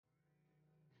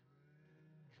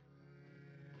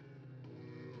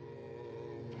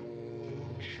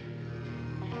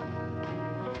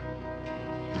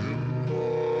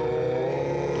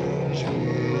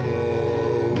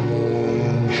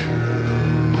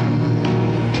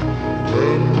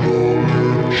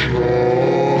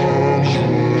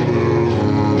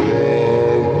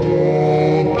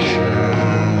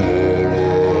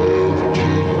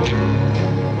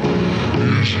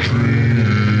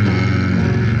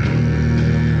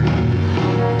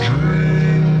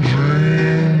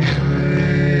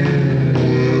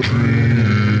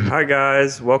Hi,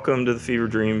 guys. Welcome to the Fever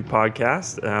Dream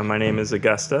podcast. My name is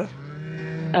Augusta.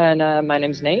 And my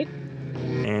name's Nate.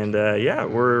 And yeah,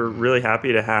 we're really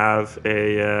happy to have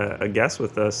a guest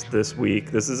with us this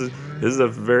week. This is the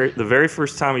very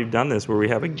first time we've done this where we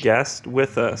have a guest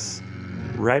with us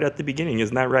right at the beginning.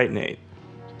 Isn't that right, Nate?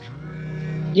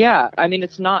 Yeah, I mean,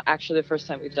 it's not actually the first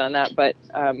time we've done that, but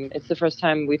it's the first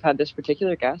time we've had this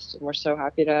particular guest, and we're so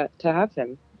happy to have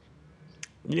him.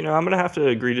 You know, I'm gonna have to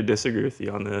agree to disagree with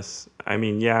you on this. I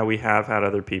mean, yeah, we have had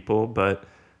other people, but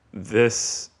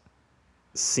this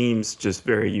seems just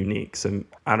very unique. So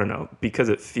I don't know, because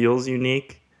it feels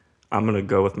unique, I'm gonna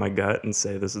go with my gut and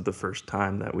say this is the first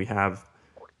time that we have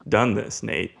done this,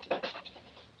 Nate.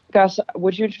 Gus,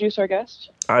 would you introduce our guest?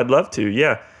 I'd love to,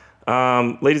 yeah.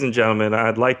 Ladies and gentlemen,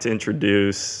 I'd like to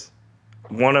introduce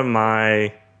one of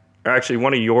my, or actually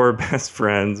one of your best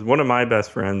friends, one of my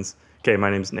best friends. Okay, my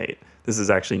name's Nate. This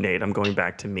is actually Nate. I'm going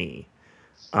back to me.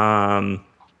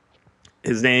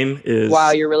 His name is. Wow,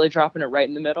 you're really dropping it right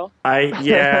in the middle.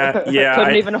 Yeah.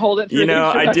 Couldn't even hold it through the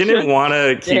I introduction. didn't want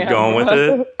to keep Damn. going with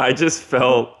it. I just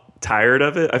felt tired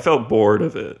of it. I felt bored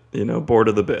of it, bored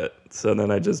of the bit. So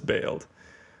then I just bailed.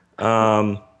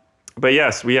 But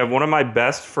yes, we have one of my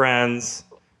best friends,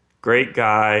 great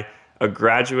guy, a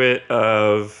graduate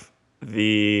of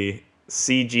the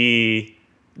CG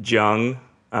Jungian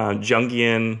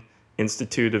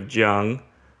Institute of Jung.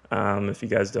 If you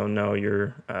guys don't know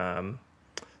your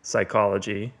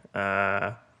psychology,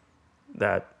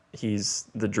 that he's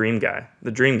the dream guy.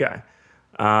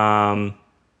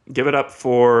 Give it up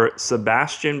for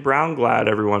Sebastian Brownglad,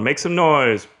 everyone. Make some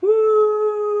noise.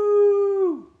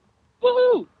 Woo!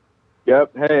 Woohoo!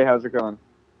 Yep. Hey, how's it going?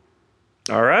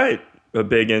 All right. A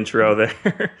big intro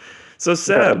there. So,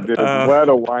 Seb. Dude, what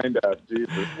a wind up.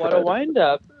 Jesus. What a wind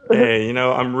up. Hey,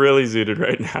 I'm really zooted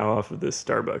right now off of this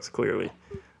Starbucks, clearly.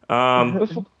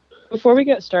 Before we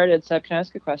get started, Seb, can I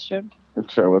ask a question?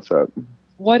 Sure, what's up?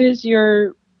 What is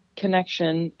your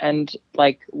connection and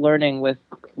learning with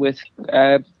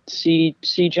C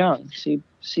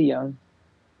Young?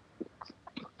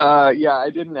 Yeah, I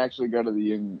didn't actually go to the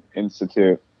Jung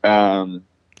Institute. Oh,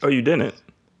 you didn't?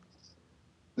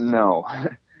 No.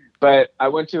 But I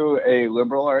went to a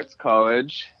liberal arts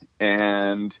college,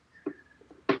 and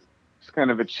it's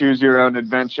kind of a choose your own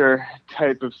adventure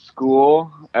type of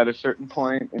school at a certain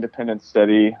point, independent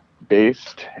study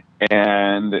based.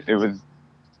 And it was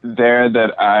there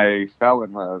that I fell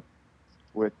in love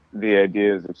with the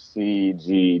ideas of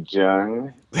C.G.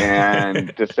 Jung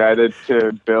and decided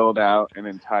to build out an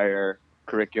entire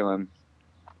curriculum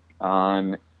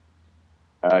on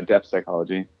depth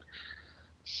psychology.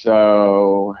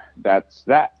 So that's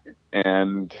that.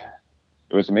 And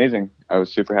it was amazing. I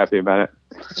was super happy about it.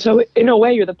 So in a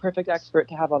way, you're the perfect expert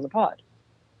to have on the pod.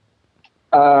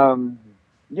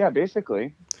 Yeah,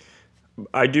 basically.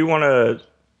 I do want to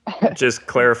just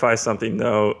clarify something,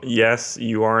 though. Yes,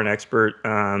 you are an expert.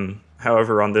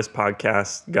 However, on this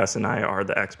podcast, Gus and I are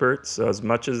the experts. So as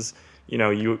much as,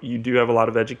 you do have a lot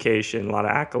of education, a lot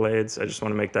of accolades, I just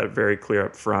want to make that very clear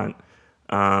up front.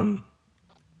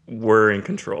 We're in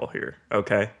control here,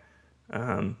 okay?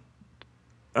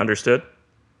 Understood?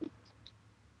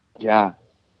 Yeah.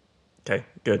 Okay,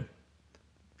 good.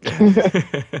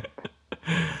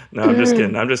 No, I'm just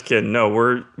kidding. No,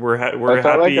 we're happy.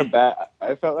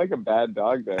 I felt like a bad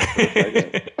dog there for a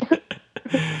second.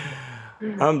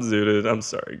 I'm zooted. I'm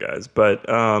sorry, guys, but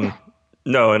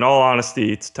no. In all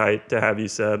honesty, it's tight to have you,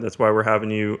 Seb. That's why we're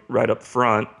having you right up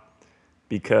front,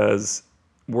 because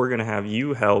we're gonna have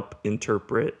you help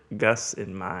interpret Gus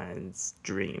and my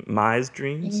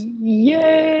dreams.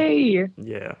 Yay!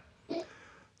 Yeah.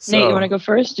 So, Nate, you want to go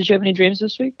first? Did you have any dreams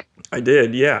this week? I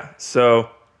did, yeah. So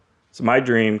my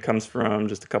dream comes from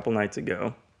just a couple nights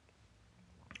ago.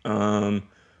 In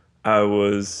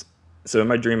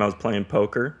my dream I was playing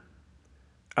poker.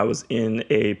 I was in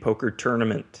a poker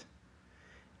tournament.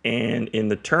 And in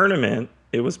the tournament,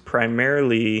 it was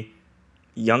primarily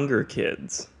younger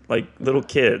kids, like little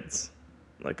kids.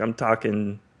 Like I'm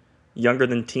talking younger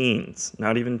than teens,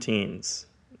 not even teens,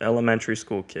 elementary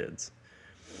school kids.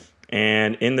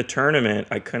 And in the tournament,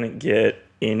 I couldn't get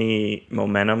any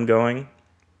momentum going,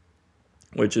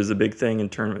 which is a big thing in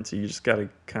tournaments. You just got to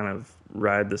kind of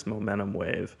ride this momentum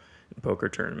wave in poker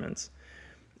tournaments.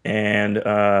 And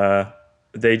the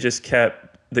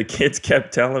kids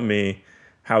kept telling me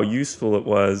how useful it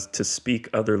was to speak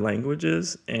other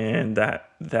languages, and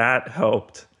that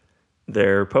helped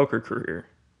their poker career.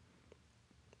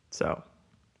 So,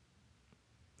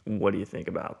 what do you think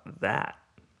about that?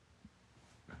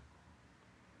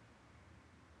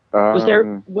 Was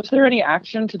there any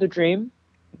action to the dream?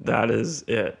 That is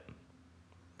it.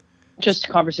 Just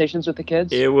conversations with the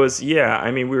kids? It was, yeah.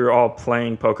 I mean, we were all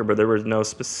playing poker, but there was no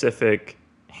specific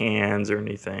hands or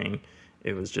anything.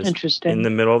 It was just in the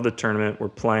middle of the tournament, we're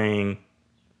playing.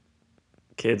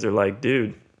 Kids are like,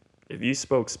 dude, if you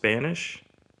spoke Spanish,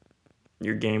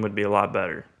 your game would be a lot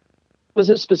better. Was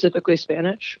it specifically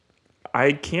Spanish?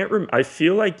 I can't I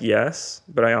feel like yes,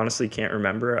 but I honestly can't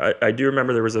remember. I do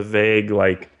remember there was a vague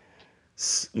like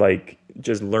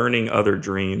just learning other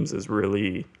dreams is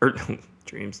really or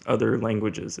dreams other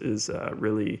languages is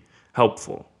really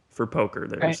helpful for poker.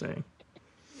 They were saying.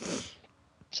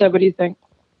 So, what do you think?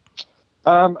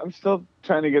 I'm still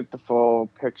trying to get the full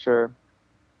picture.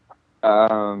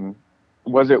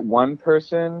 Was it one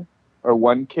person or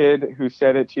one kid who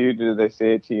said it to you? Did they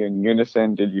say it to you in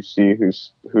unison? Did you see who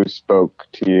spoke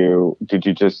to you? Did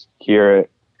you just hear it?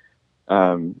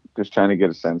 Just trying to get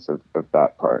a sense of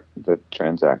that part, the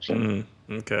transaction.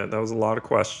 Okay, that was a lot of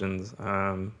questions.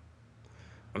 I'm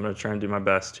going to try and do my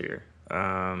best here.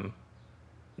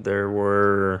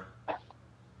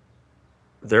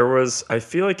 There was, I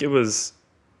feel like it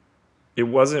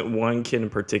wasn't one kid in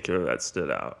particular that stood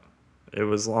out. It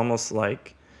was almost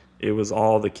like it was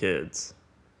all the kids.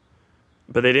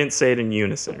 But they didn't say it in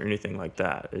unison or anything like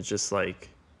that. It's just like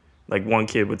one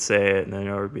kid would say it and then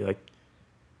another would be like,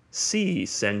 "Sí,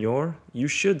 señor, you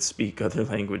should speak other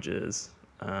languages."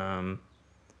 You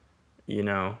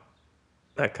know,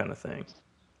 that kind of thing.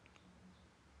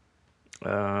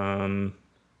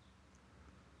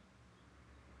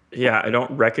 Yeah, I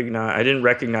didn't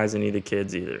recognize any of the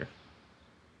kids either.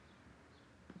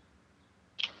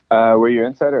 Were you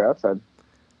inside or outside?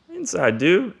 Inside,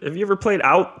 dude. Have you ever played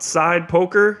outside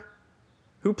poker?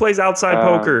 Who plays outside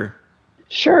poker?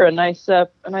 Sure, a nice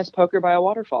poker by a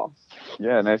waterfall.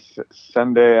 Yeah, nice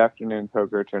Sunday afternoon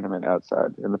poker tournament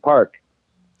outside in the park.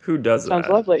 Who does that? Sounds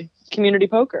lovely. Community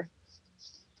poker.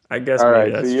 I guess. All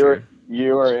right, that's so true.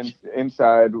 you are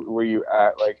inside. Were you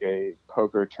at like a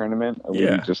poker tournament, or were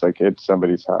you just like at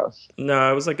somebody's house? No,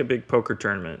 it was like a big poker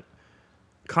tournament.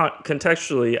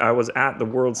 Contextually, I was at the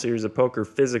World Series of Poker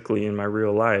physically in my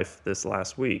real life this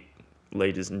last week.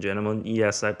 Ladies and gentlemen,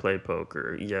 yes, I play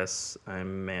poker. Yes, I'm a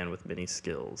man with many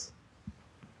skills.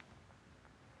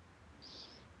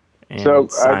 And so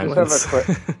silence.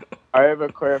 I have a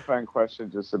clarifying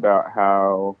question just about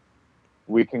how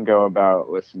we can go about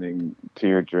listening to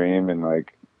your dream and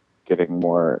like getting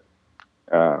more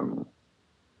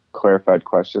clarified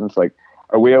questions. Like,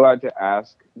 are we allowed to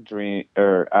ask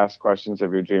questions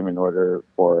of your dream in order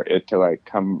for it to like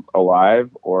come alive,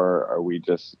 or are we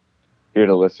just here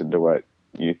to listen to what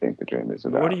you think the dream is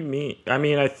about? What do you mean? I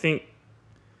mean, I think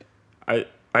generally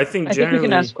I think you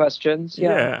can ask questions.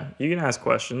 Yeah, you can ask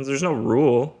questions. There's no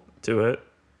rule to it.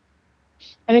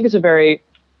 I think it's a very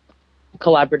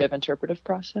collaborative, interpretive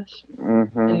process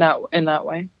in that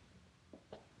way.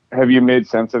 Have you made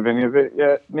sense of any of it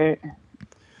yet, Nate?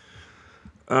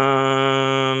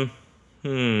 I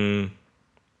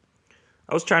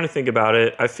was trying to think about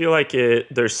it. I feel like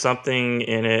there's something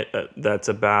in it that's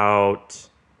about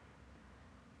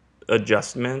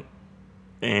adjustment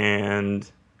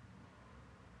and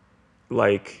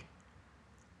like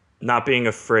not being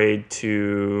afraid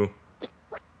to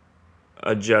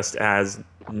adjust as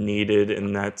needed,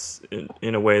 and that's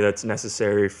in a way that's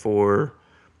necessary for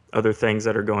other things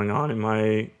that are going on in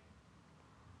my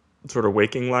sort of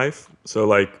waking life. So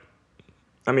like,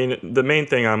 I mean, the main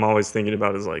thing I'm always thinking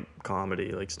about is like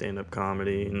comedy, like stand-up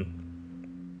comedy,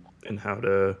 and how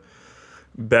to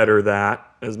better that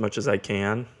as much as I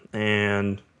can.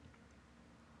 And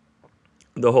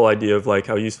the whole idea of like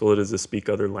how useful it is to speak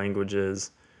other languages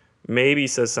maybe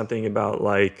says something about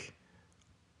like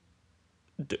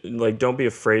don't be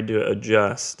afraid to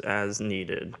adjust as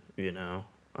needed,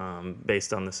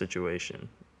 based on the situation.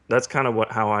 That's kind of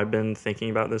how I've been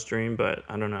thinking about this dream, but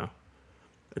I don't know.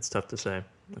 It's tough to say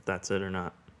if that's it or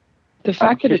not. The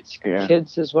fact that it's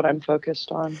kids is what I'm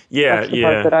focused on. Yeah, that's the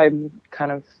part that I'm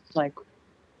kind of like,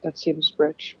 that seems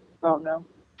rich. I don't know.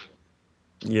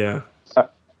 Yeah.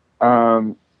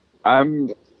 I'm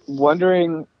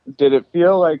wondering, did it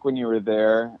feel like when you were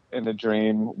there in the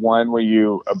dream, one, were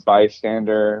you a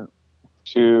bystander?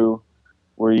 Two,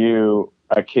 were you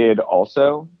a kid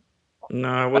also? No,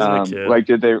 I wasn't a kid. Like,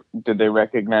 did they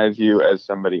recognize you as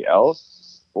somebody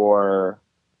else, or?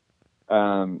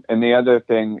 And the other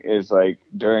thing is, like,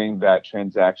 during that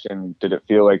transaction, did it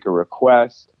feel like a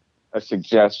request, a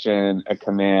suggestion, a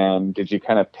command? Did you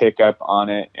kind of pick up on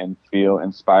it and feel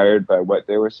inspired by what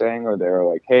they were saying, or they were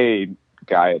like, "Hey,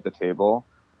 guy at the table,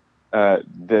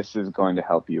 this is going to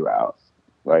help you out"?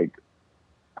 Like,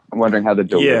 I'm wondering how the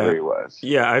delivery was.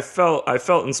 Yeah, I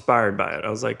felt inspired by it. I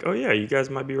was like, oh yeah, you guys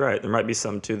might be right. There might be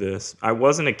something to this. I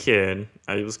wasn't a kid.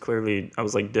 I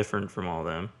was like different from all of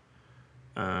them.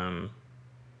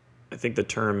 I think the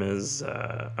term is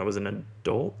I was an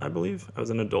adult, I believe. I was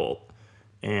an adult.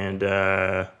 And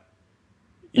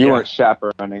you weren't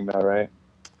chaperoning though, right?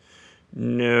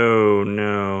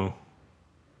 No.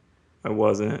 I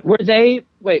wasn't. Were they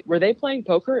playing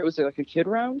poker? It was like a kid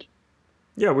round?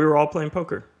 Yeah, we were all playing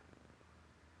poker.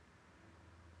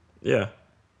 Yeah.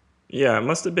 Yeah, it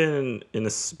must have been in a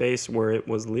space where it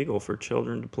was legal for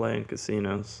children to play in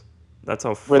casinos. That's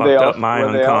how fucked up my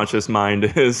unconscious mind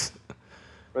is.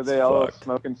 Were they all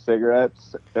smoking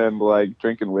cigarettes and like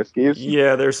drinking whiskeys?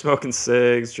 Yeah, they're smoking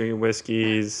cigs, drinking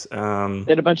whiskeys. They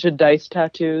had a bunch of dice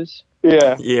tattoos.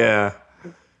 Yeah. Yeah.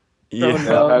 Yeah.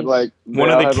 Had like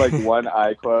one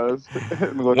eye closed.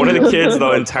 One of the kids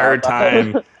the entire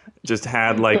time just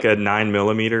had like a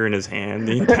 9mm in his hand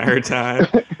the entire time,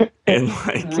 and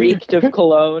like reeked of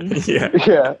cologne. Yeah.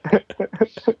 Yeah.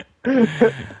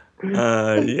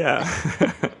 Yeah.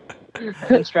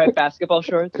 Pinstripe basketball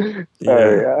shorts.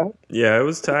 Yeah. Yeah, it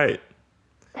was tight.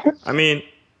 I mean,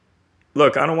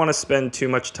 look, I don't want to spend too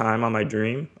much time on my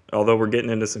dream, although we're getting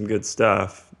into some good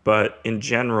stuff. But in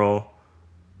general,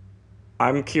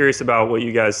 I'm curious about what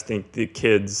you guys think the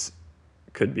kids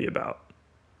could be about.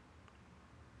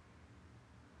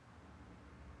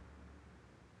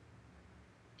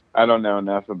 I don't know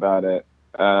enough about it.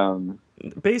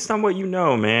 Based on what you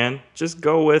know, man, just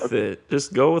go with it.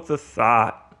 Just go with the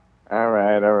thought. All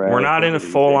right. We're not in a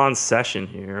full-on session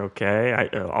here, okay?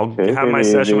 I'll have my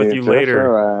session with you later.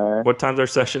 Right. What time's our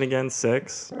session again?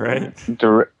 6, right?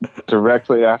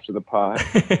 Directly after the pod.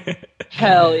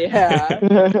 Hell yeah.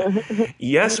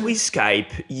 Yes, we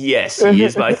Skype. Yes, he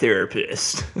is my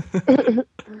therapist.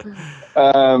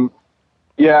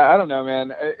 Yeah, I don't know,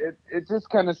 man. It just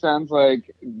kind of sounds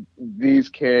like these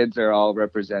kids are all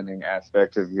representing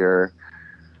aspects of your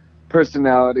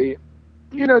personality.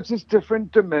 You know, just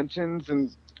different dimensions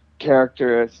and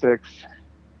characteristics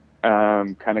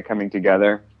kind of coming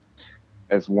together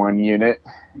as one unit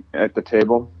at the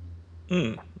table.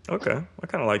 Okay. I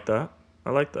kind of like that. I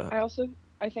like that.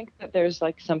 I think that there's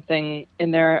like something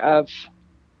in there of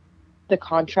the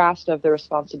contrast of the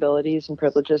responsibilities and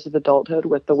privileges of adulthood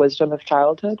with the wisdom of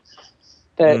childhood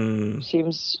that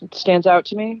stands out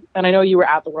to me. And I know you were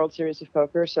at the World Series of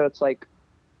Poker, so it's like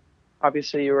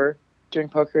obviously you were doing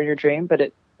poker in your dream,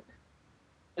 but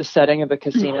the setting of a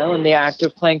casino and the act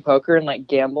of playing poker and like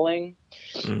gambling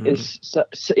is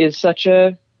such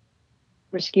a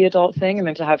risky adult thing, and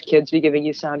then to have kids be giving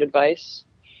you sound advice.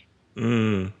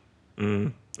 I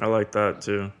like that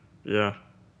too. Yeah.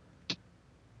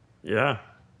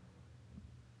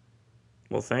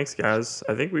 Well, thanks, guys.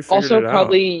 I think we figured it out.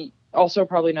 Also,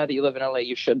 probably now that you live in LA,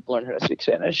 you should learn how to speak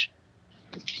Spanish.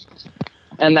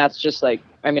 And that's just like,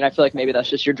 I mean, I feel like maybe that's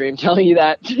just your dream telling you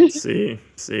that. See.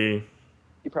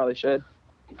 You probably should.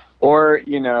 Or,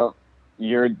 you know,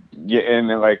 you're in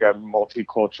like a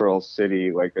multicultural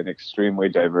city, like an extremely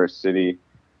diverse city,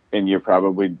 and you're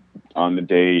probably on the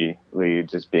daily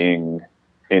just being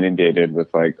inundated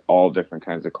with like all different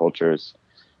kinds of cultures.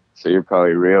 So you're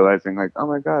probably realizing like, oh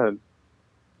my God,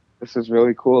 this is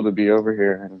really cool to be over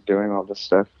here and doing all this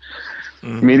stuff.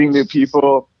 Meeting new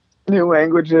people, new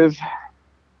languages.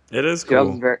 It is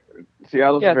cool.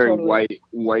 Seattle's a very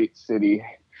white city,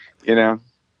 you know?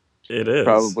 It is.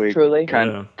 Probably truly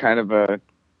kind of an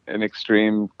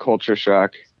extreme culture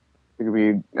shock. You could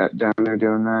be down there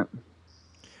doing that.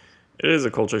 It is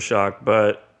a culture shock,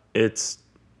 but it's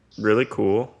really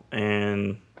cool.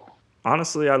 And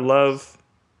honestly, I love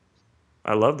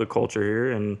the culture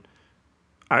here, and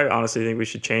I honestly think we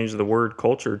should change the word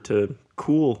culture to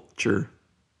coolture,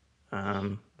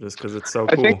 just because it's so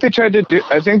cool. I think they tried to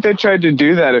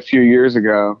do that a few years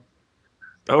ago.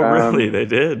 Oh, really? They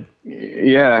did?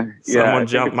 Yeah. Someone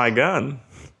jumped my gun.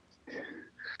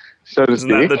 So to Isn't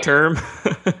speak. that the term?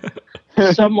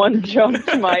 Someone jumped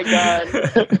my gun.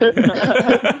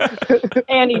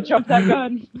 Annie, jump that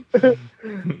gun.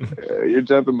 You're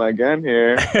jumping my gun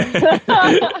here.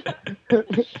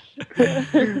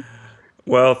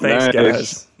 Well, thanks,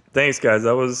 guys. Thanks, guys.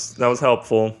 That was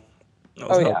helpful. That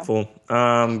was helpful.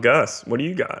 Gus, what do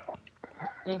you got?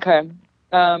 Okay.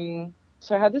 So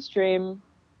I had this dream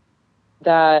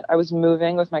that I was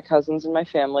moving with my cousins and my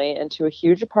family into a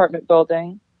huge apartment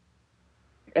building,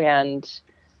 and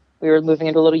we were moving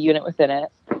into a little unit within it,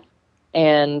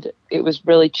 and it was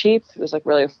really cheap. It was like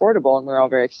really affordable, and we were all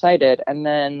very excited. And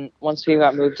then once we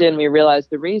got moved in, we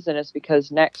realized the reason is because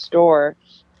next door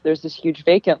there's this huge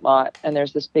vacant lot, and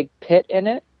there's this big pit in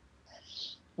it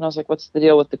And I was like, what's the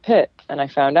deal with the pit? And I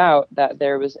found out that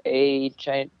there was a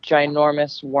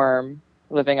ginormous worm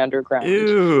living underground.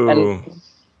 Ew. And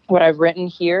what I've written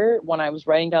here when I was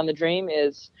writing down the dream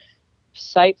is,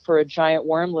 site for a giant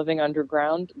worm living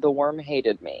underground. The worm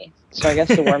hated me. So I guess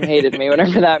the worm hated me,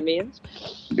 whatever that means.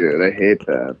 Dude, I hate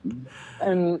that.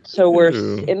 And so we're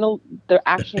Ew. in the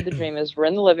action of the dream is we're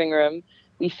in the living room.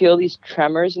 We feel these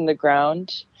tremors in the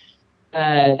ground.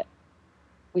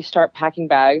 We start packing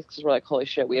bags because we're like, holy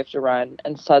shit, we have to run.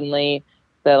 And suddenly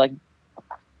the like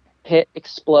pit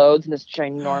explodes and this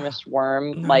ginormous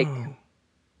worm, like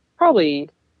probably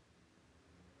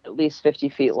at least 50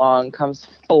 feet long, comes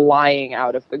flying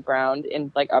out of the ground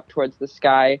and like up towards the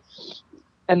sky.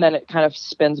 And then it kind of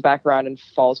spins back around and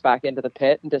falls back into the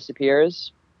pit and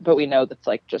disappears. But we know that's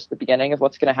like just the beginning of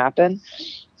what's going to happen.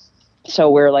 So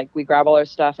we grab all our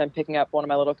stuff. I'm picking up one of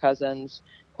my little cousins,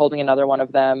 holding another one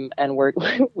of them, and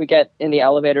we get in the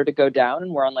elevator to go down,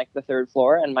 and we're on like the 3rd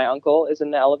floor, and my uncle is in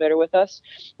the elevator with us.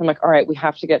 I'm like, all right, we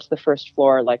have to get to the 1st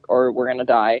floor, like, or we're gonna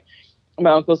die. And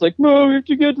my uncle's like, no, we have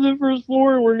to get to the 1st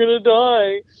floor, or we're gonna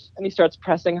die. And he starts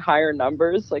pressing higher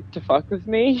numbers, like, to fuck with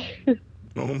me.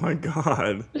 Oh my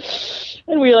god.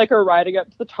 And we like are riding up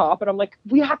to the top, and I'm like,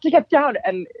 we have to get down.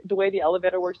 And the way the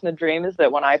elevator works in the dream is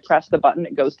that when I press the button,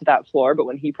 it goes to that floor, but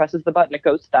when he presses the button, it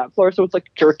goes to that floor. So it's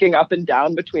like jerking up and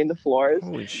down between the floors.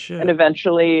 Holy shit. And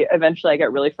eventually I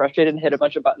get really frustrated and hit a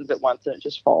bunch of buttons at once, and it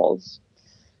just falls.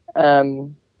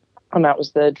 And that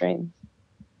was the dream.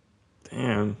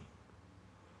 Damn.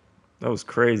 That was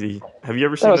crazy. Have you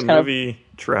ever seen the movie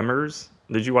Tremors?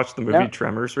 Did you watch the movie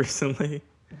Tremors recently?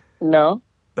 No.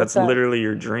 That's literally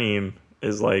your dream.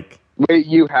 Is like. Wait,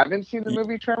 you haven't seen the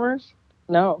movie Tremors?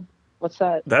 No. What's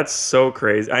that? That's so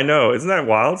crazy. I know. Isn't that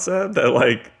wild, Seb? That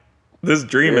like this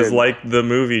dream is like the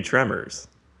movie Tremors.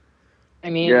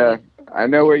 I mean. Yeah, I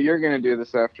know what you're gonna do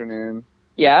this afternoon.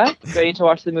 Yeah, ready to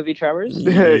watch the movie Tremors?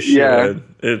 Yeah,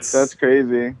 that's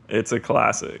crazy. It's a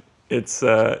classic. It's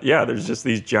there's just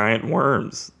these giant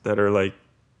worms that are like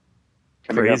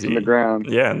coming crazy up from the ground.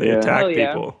 Yeah, and they attack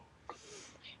people.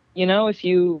 You know, if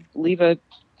you leave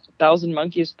 1,000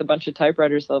 monkeys with a bunch of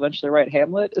typewriters, they'll eventually write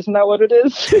Hamlet. Isn't that what it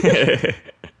is? If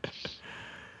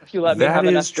you let me have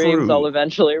enough dreams, I'll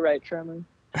eventually write Tremor.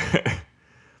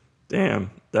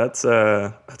 Damn, that's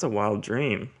a wild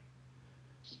dream.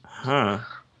 Huh.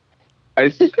 I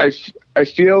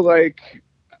feel like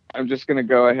I'm just gonna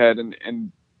go ahead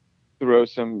and throw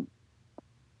some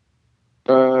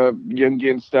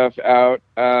Jungian stuff out.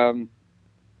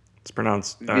 It's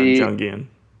pronounced Jungian.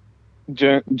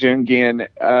 Jungian.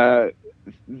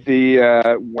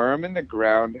 The worm in the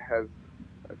ground has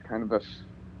a kind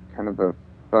of a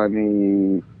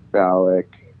funny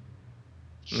phallic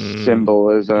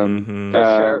symbolism.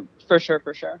 For sure.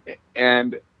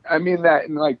 And I mean that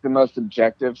in like the most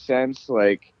objective sense,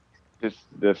 like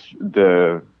the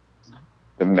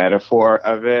metaphor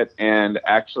of it, and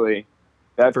actually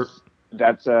that's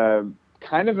a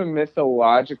kind of a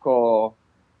mythological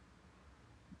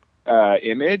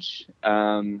image.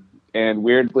 And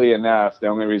weirdly enough, the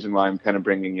only reason why I'm kind of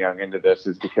bringing Jung into this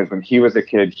is because when he was a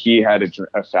kid, he had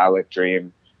a phallic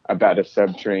dream about a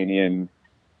subterranean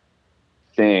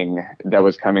thing that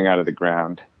was coming out of the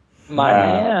ground. My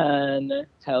man,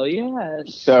 hell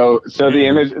yes. So the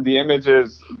image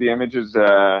is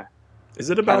is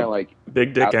it about like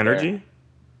big dick energy?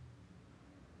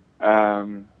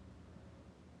 Because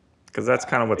that's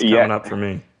kind of what's coming up for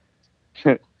me.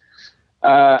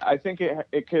 I think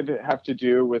it could have to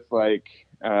do with like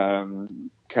kind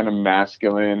of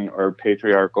masculine or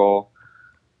patriarchal.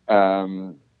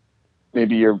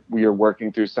 Maybe you're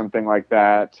working through something like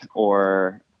that,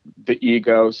 or the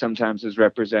ego sometimes is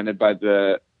represented by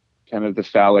the kind of the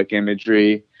phallic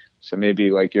imagery. So maybe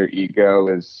like your ego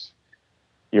is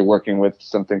you're working with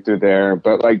something through there.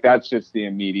 But like that's just the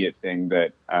immediate thing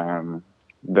that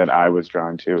I was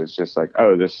drawn to. Is just like,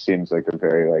 oh, this seems like a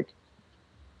very like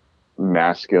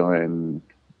masculine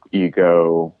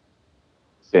ego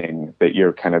thing that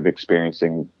you're kind of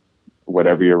experiencing,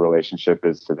 whatever your relationship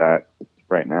is to that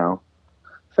right now.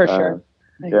 For sure.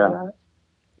 Yeah.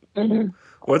 Mm-hmm.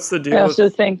 What's the deal? I also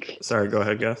think. Sorry, go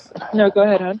ahead, Gus. No, go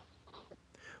ahead, hon.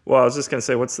 Well, I was just gonna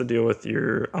say, what's the deal with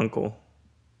your uncle?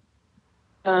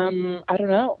 I don't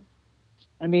know.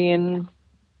 I mean,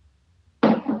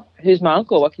 he's my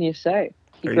uncle. What can you say?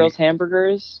 He grills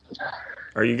hamburgers.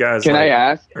 Are you guys? Can I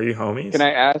ask? Are you homies? Can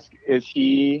I ask? Is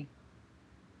he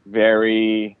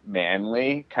very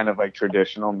manly, kind of like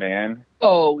traditional man?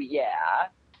 Oh yeah,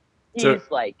 he's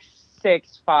like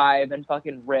 6'5" and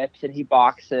fucking ripped, and he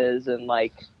boxes and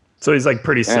like. So he's like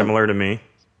pretty similar to me.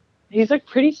 He's like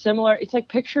pretty similar. It's like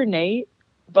picture Nate,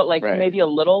 but like Right. maybe a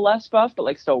little less buff, but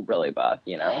like still really buff,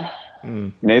 you know?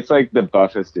 Nate's like the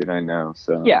buffest dude I know.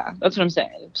 So Yeah, that's what I'm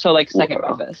saying. So like second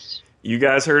Whoa. buffest. You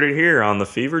guys heard it here on the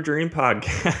Fever Dream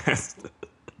podcast.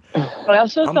 But I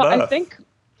also I'm thought, I buff. think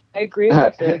I agree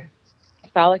with the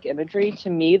phallic imagery. To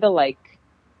me, the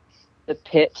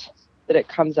pit that it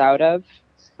comes out of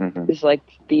is like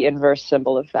the inverse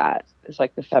symbol of that. It's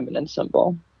like the feminine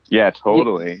symbol. Yeah,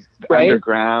 totally. Right?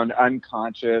 Underground,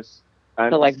 unconscious,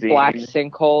 unseen. The like black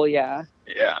sinkhole, yeah.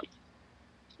 Yeah.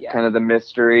 Kind of the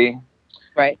mystery.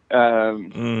 Right.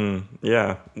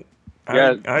 Yeah. I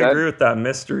agree with that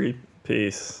mystery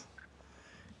piece.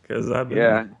 Because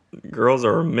girls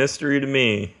are a mystery to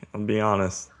me, I'll be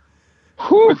honest.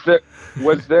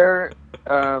 Was there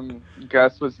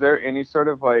Gus, was there any sort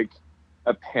of like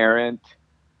apparent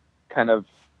kind of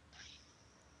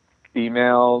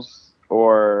females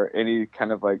or any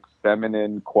kind of like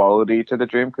feminine quality to the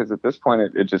dream? Because at this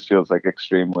point it just feels like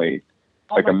extremely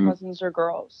all my cousins are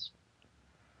girls.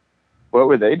 What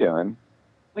were they doing?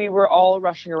 We were all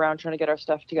rushing around trying to get our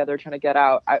stuff together, trying to get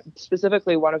out.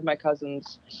 Specifically, one of my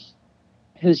cousins,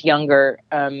 who's younger,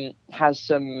 has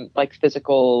some like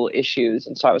physical issues,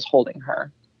 and so I was holding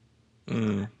her.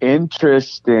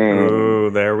 Interesting. Oh,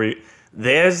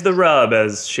 there's the rub,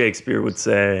 as Shakespeare would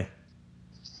say.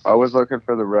 I was looking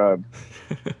for the rub.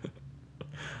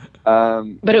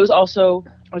 But it was also,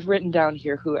 I've written down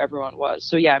here who everyone was.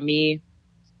 So yeah, me,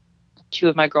 two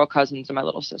of my girl cousins, and my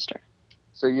little sister.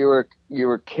 So you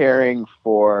were caring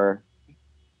for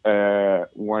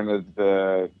one of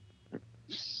the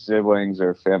siblings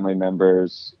or family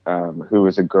members who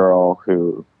was a girl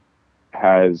who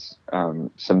has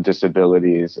some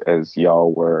disabilities, as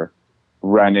y'all were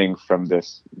running from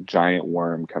this giant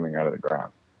worm coming out of the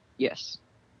ground. Yes.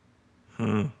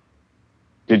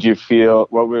 Did you feel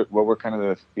what were kind of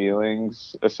the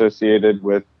feelings associated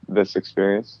with this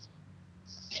experience?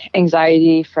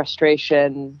 Anxiety,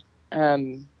 frustration,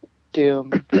 doom.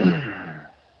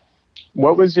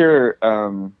 What was your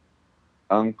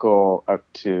uncle up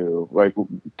to? Like, what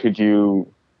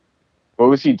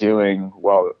was he doing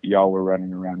while y'all were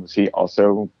running around? Was he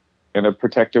also in a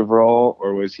protective role,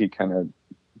 or was he kind of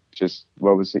just,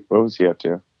 what was he up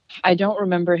to? I don't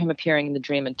remember him appearing in the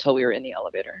dream until we were in the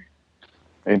elevator.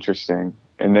 Interesting.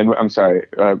 And then, I'm sorry,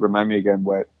 remind me again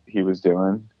what he was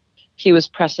doing. He was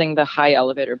pressing the high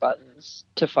elevator buttons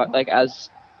to like as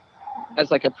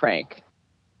like a prank.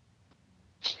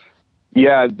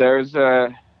 Yeah, there's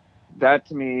that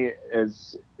to me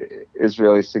is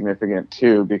really significant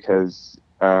too, because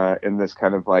in this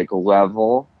kind of like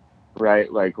level,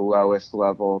 right, like lowest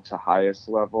level to highest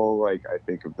level, like I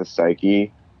think of the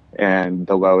psyche, and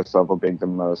the lowest level being the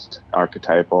most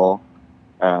archetypal,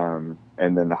 and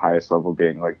then the highest level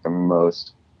being like the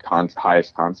most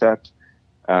highest concept,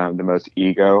 the most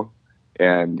ego.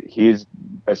 And he's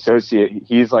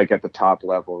like at the top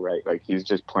level, right? Like he's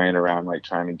just playing around, like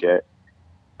trying to get,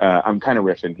 I'm kind of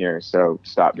riffing here, so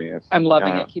stop me if I'm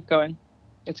loving it. Keep going.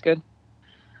 It's good.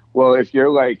 Well, if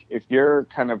you're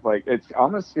kind of like, it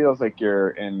almost feels like you're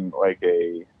in like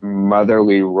a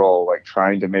motherly role, like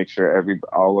trying to make sure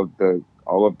all of the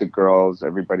girls,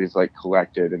 everybody's like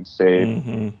collected and safe.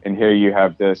 And here you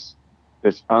have this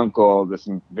uncle, this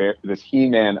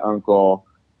He-Man uncle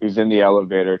who's in the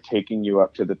elevator taking you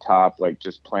up to the top, like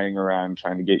just playing around,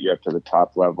 trying to get you up to the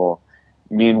top level.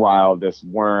 Meanwhile, this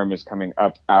worm is coming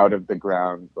up out of the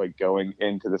ground, like going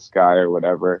into the sky or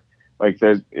whatever. Like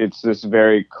it's this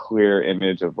very clear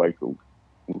image of like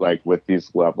with these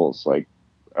levels, like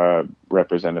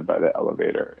represented by the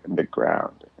elevator and the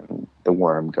ground and the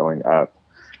worm going up.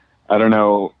 I don't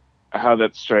know how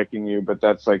that's striking you, but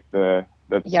that's like I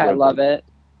love it.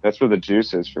 That's where the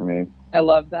juice is for me. I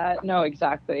love that. No,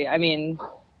 exactly. I mean,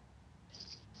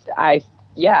 I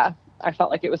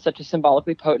felt like it was such a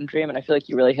symbolically potent dream, and I feel like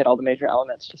you really hit all the major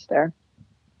elements just there.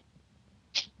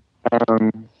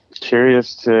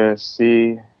 Curious to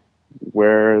see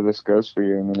where this goes for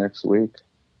you in the next week.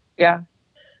 Yeah.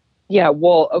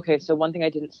 Well, okay. So one thing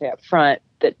I didn't say up front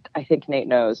that I think Nate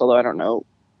knows, although I don't know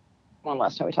when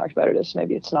last time we talked about it is,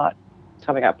 maybe it's not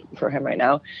coming up for him right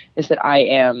now, is that I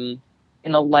am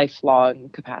in a lifelong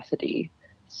capacity,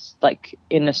 like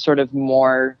in a sort of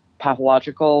more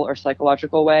pathological or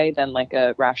psychological way than like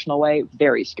a rational way,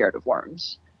 very scared of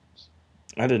worms.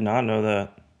 I did not know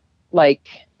that. Like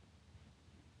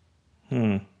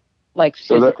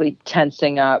physically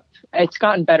tensing up. It's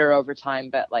gotten better over time,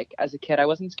 but like as a kid, I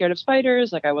wasn't scared of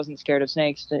spiders. Like I wasn't scared of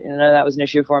snakes. You know, that was an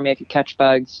issue for me. I could catch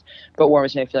bugs, but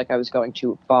worms made me feel like I was going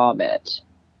to vomit.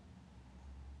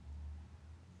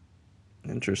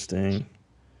 Interesting.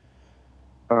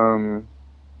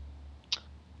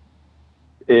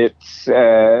 it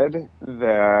said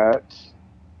that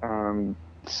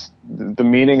the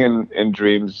meaning in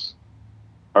dreams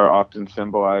are often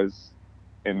symbolized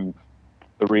in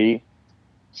three.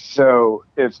 So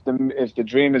if the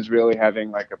dream is really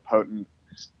having like a potent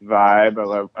vibe,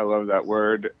 I love that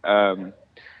word. It's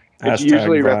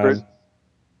Hashtag vibe.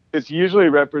 It's usually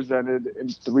represented in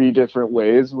three different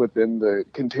ways within the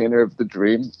container of the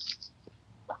dream.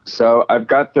 So I've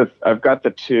got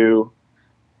the two.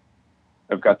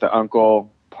 I've got the uncle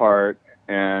part,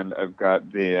 and I've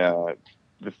got the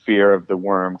fear of the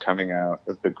worm coming out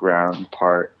of the ground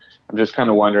part. I'm just kind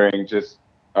of wondering, just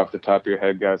off the top of your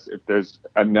head, Gus, if there's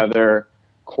another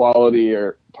quality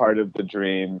or part of the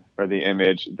dream or the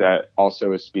image that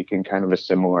also is speaking kind of a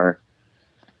similar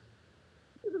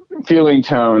feeling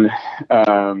tone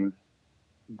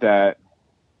that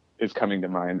is coming to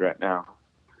mind right now.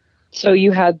 So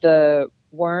you had the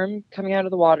worm coming out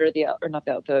of the water,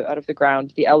 out of the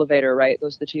ground, the elevator, right?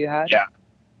 Those are the two you had? Yeah.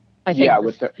 I think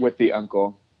with the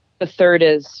uncle. The third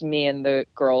is me and the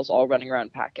girls all running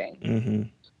around packing. Mm-hmm.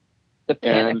 The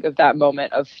panic of that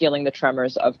moment of feeling the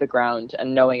tremors of the ground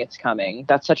and knowing it's coming.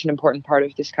 That's such an important part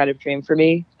of this kind of dream for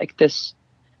me. Like this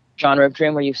genre of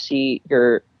dream where you see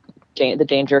the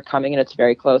danger coming and it's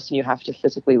very close and you have to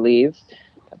physically leave.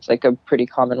 That's like a pretty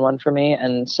common one for me.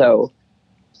 And so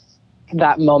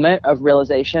that moment of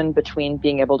realization between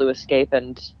being able to escape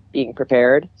and being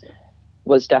prepared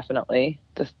was definitely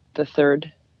the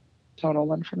third tonal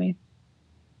one for me.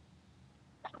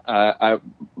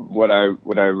 What I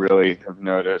really have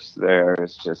noticed there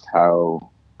is just how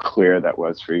clear that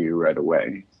was for you right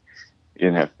away. You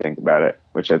didn't have to think about it,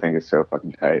 which I think is so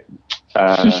fucking tight.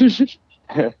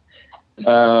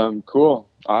 Cool,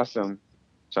 awesome.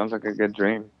 Sounds like a good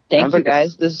dream. Thank you,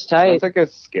 guys. This is tight. Sounds like a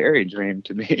scary dream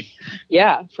to me.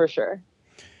 Yeah, for sure.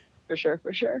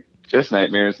 Just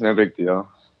nightmares, no big deal.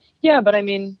 Yeah, but I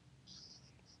mean,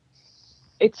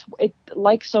 it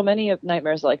like so many of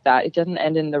nightmares like that, it doesn't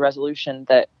end in the resolution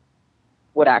that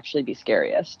would actually be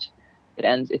scariest.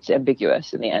 It's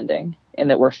ambiguous in the ending, in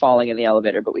that we're falling in the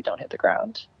elevator, but we don't hit the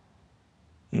ground.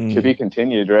 To be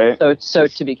continued, right? So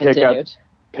to be continued.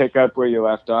 Pick up where you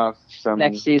left off.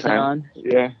 Next season on.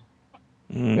 Yeah.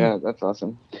 Mm. Yeah, that's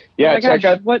awesome. Yeah,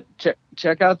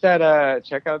 check out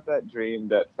that dream,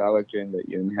 that phallic dream that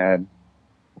Yun had.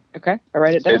 Okay, I'll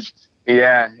write it down.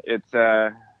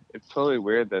 It's totally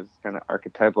weird that it's kind of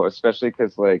archetypal, especially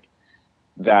because like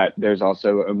that there's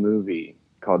also a movie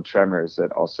called Tremors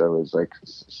that also is like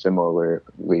similarly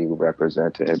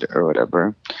represented or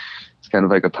whatever. It's kind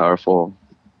of like a powerful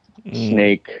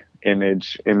snake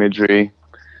imagery.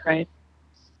 Right.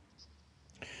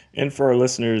 And for our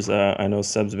listeners, I know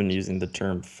Seb's been using the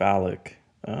term phallic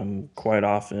quite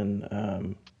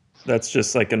often. That's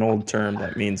just like an old term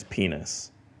that means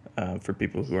penis for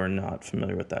people who are not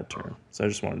familiar with that term. So I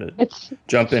just wanted to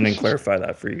jump in and clarify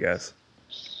that for you guys.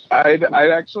 I'd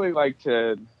actually like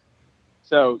to.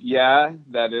 So yeah,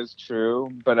 that is true.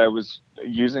 But I was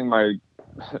using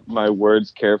my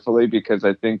words carefully because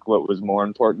I think what was more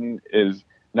important is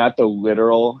not the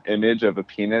literal image of a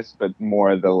penis, but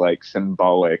more the like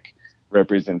symbolic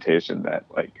representation that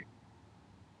like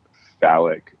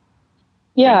phallic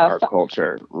in our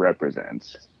culture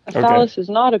represents. A phallus is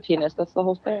not a penis. That's the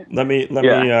whole thing. Let me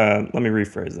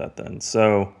rephrase that then.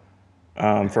 So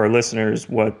for our listeners,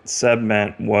 what Seb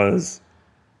meant was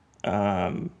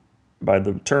by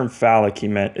the term phallic, he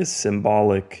meant is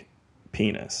symbolic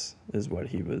penis is what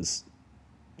he was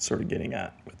sort of getting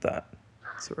at with that.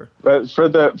 But for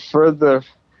the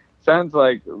sounds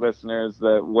like, listeners,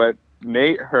 that what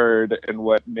Nate heard and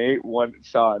what Nate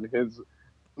saw in his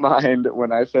mind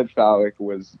when I said phallic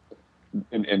was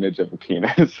an image of a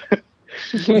penis.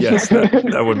 Yes,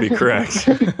 that would be correct.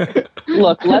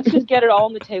 Look, let's just get it all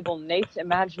on the table. Nate's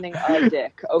imagining a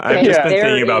dick. Okay, I've just been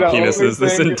thinking about penises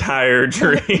this entire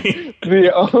dream.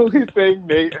 The only thing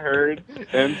Nate heard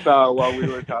and saw while we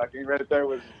were talking right there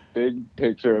was a big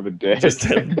picture of a dick. Just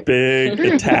a big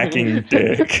attacking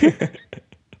dick.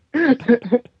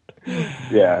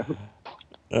 Yeah.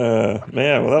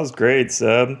 Man, well, that was great,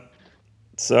 Seb.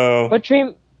 So, what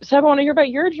dream? Seb, I want to hear about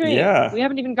your dream. Yeah. We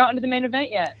haven't even gotten to the main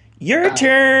event yet. Your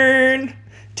turn.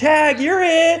 Tag, you're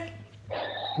it.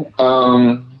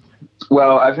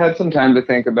 Well, I've had some time to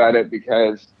think about it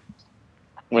because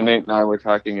when Nate and I were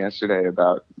talking yesterday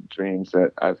about dreams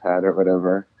that I've had or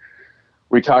whatever,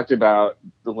 we talked about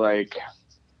like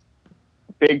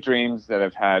big dreams that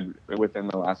I've had within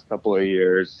the last couple of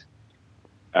years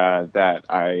that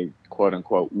I quote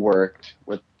unquote worked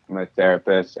with my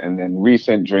therapist, and then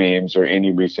recent dreams or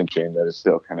any recent dream that is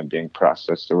still kind of being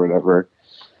processed or whatever.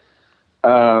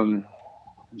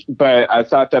 But I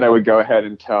thought that I would go ahead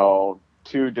and tell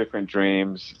two different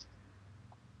dreams.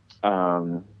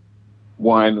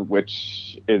 One,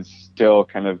 which is still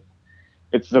kind of,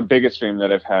 it's the biggest dream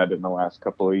that I've had in the last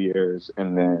couple of years.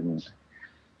 And then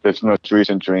this most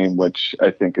recent dream, which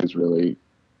I think is really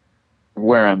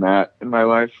where I'm at in my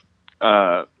life.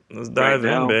 Let's dive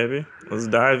in, baby. Let's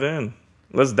dive in.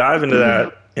 Let's dive into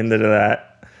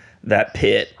that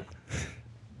pit.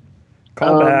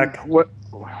 Call back. What?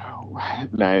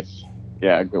 Nice.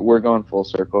 Yeah, we're going full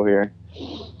circle here.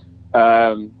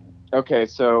 Okay,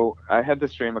 so I had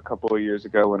this dream a couple of years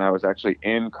ago when I was actually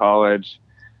in college,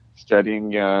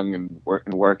 studying Jung and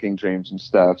working dreams and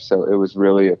stuff. So it was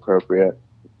really appropriate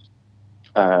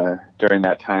during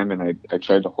that time, and I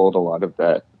tried to hold a lot of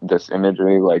this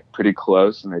imagery like pretty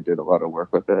close, and I did a lot of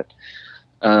work with it.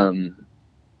 But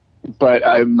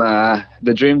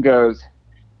the dream goes,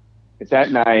 it's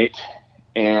at night,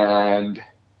 and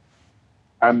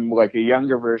I'm like a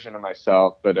younger version of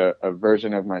myself, but a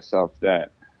version of myself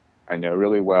that I know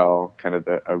really well, kind of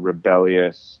a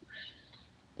rebellious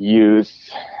youth.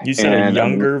 You said a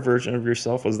younger version of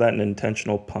yourself. Was that an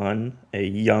intentional pun? A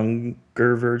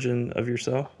younger version of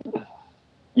yourself?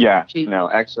 Yeah, no,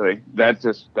 actually, that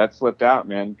slipped out,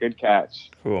 man. Good catch.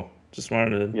 Cool. Just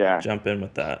wanted to jump in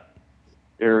with that.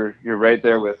 You're right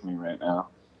there with me right now.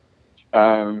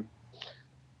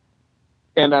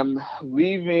 And I'm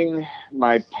leaving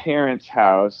my parents'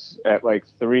 house at like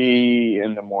 3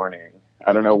 a.m.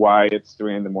 I don't know why it's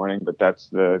 3 a.m, but that's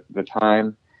the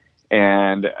time.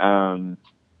 And I'm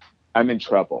in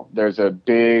trouble. There's a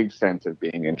big sense of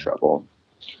being in trouble.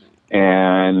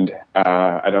 And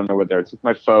I don't know whether it's with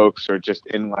my folks or just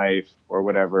in life or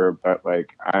whatever, but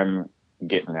like I'm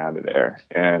getting out of there.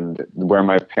 And where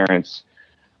my parents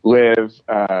live,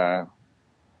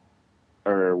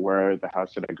 or where the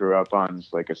house that I grew up on is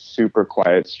like a super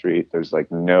quiet street. There's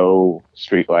like no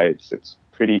street lights. It's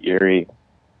pretty eerie.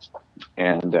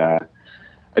 And I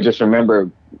just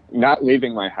remember not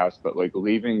leaving my house, but like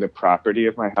leaving the property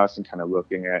of my house and kind of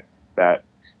looking at that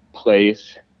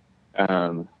place,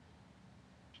 and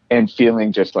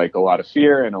feeling just like a lot of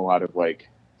fear and a lot of like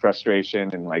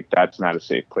frustration, and like that's not a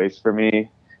safe place for me.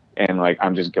 And like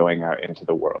I'm just going out into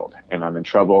the world, and I'm in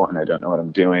trouble, and I don't know what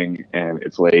I'm doing, and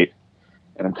it's late,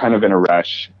 and I'm kind of in a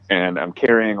rush, and I'm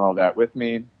carrying all that with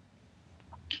me,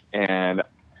 and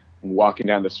I'm walking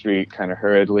down the street kind of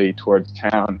hurriedly towards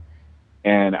town,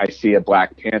 and I see a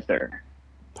black panther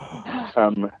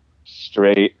come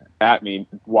straight at me,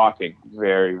 walking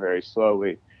very, very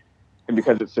slowly. And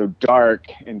because it's so dark,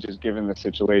 and just given the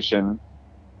situation,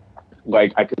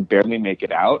 like I could barely make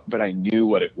it out, but I knew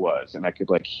what it was, and I could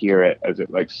like hear it as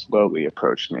it like slowly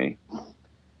approached me.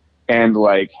 And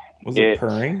like, was it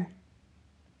purring?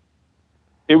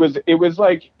 It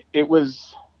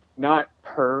was not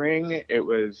purring. It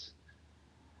was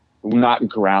not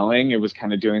growling. It was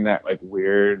kind of doing that like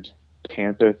weird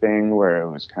panther thing where it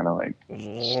was kind of like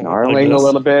snarling like a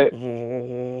little bit.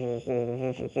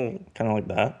 Kind of like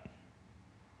that.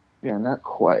 Yeah, not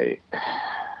quite.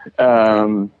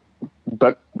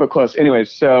 But close. Anyway,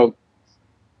 so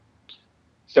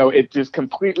it just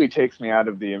completely takes me out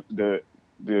of the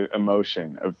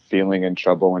emotion of feeling in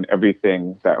trouble and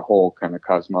everything, that whole kind of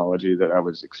cosmology that I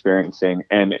was experiencing.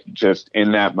 And just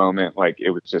in that moment, like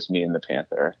it was just me and the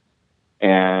panther.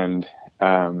 And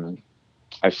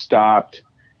I stopped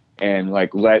and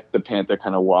like let the panther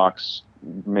kind of walk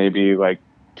maybe like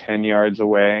 10 yards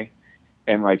away.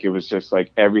 And like it was just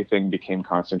like everything became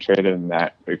concentrated in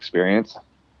that experience.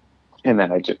 And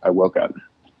then I woke up.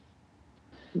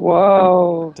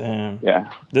 Whoa. Damn.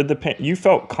 Yeah. You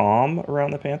felt calm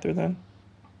around the panther then?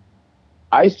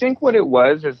 I think what it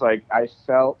was is like I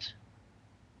felt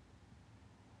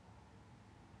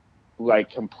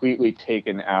like completely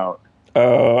taken out.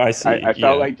 Oh, I see. I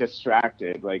felt like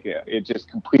distracted. Like it just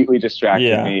completely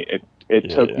distracted me. It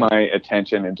took my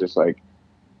attention, and just like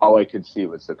all I could see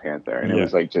was the panther, and it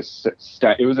was like just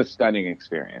it was a stunning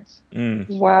experience.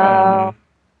 Wow.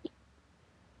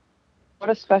 What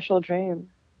a special dream.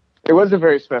 It was a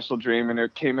very special dream, and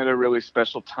it came at a really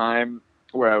special time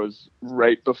where I was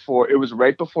right before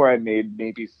I made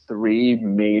maybe 3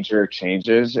 major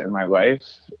changes in my life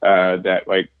that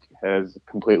like has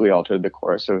completely altered the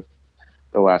course of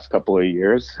the last couple of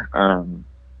years. And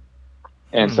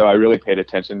so I really paid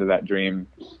attention to that dream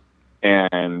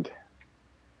and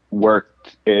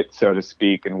worked it, so to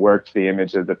speak, and worked the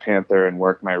image of the panther and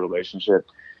worked my relationship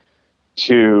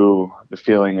to the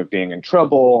feeling of being in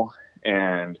trouble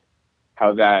and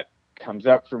how that comes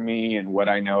up for me and what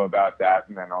I know about that,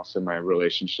 and then also my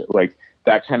relationship, like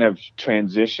that kind of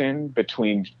transition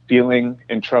between feeling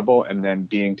in trouble and then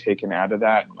being taken out of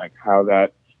that, and like how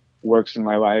that works in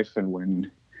my life, and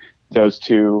when those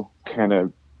two kind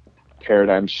of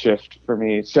paradigms shift for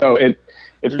me. So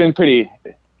it's been pretty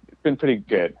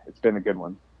good. It's been a good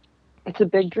one. It's a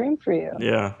big dream for you.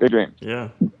 Yeah. Big dream. Yeah.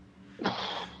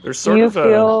 There's Do you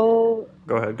feel...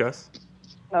 Go ahead, Gus.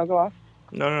 No, go off.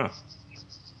 No.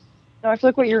 No, I feel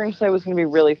like what you were going to say was going to be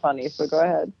really funny, so go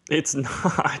ahead. It's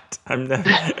not.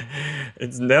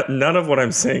 None of what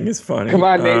I'm saying is funny. Come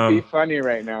on, Nate, be funny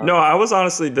right now. No, I was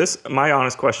honestly, my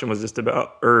honest question was just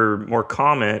about, or more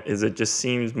comment, is it just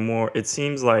seems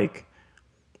like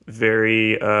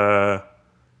very,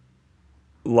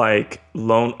 like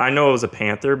lone, I know it was a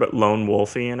panther, but lone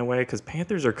wolfy in a way, because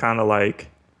panthers are kind of like,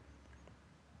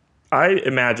 I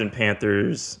imagine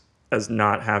panthers as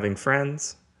not having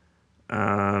friends.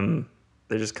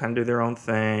 They just kind of do their own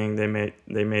thing.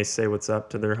 They may say what's up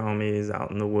to their homies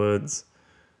out in the woods,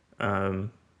 or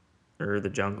the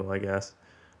jungle, I guess.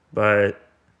 But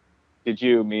did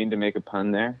you mean to make a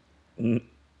pun there? No,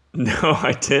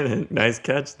 I didn't. Nice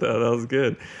catch, though. That was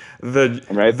good.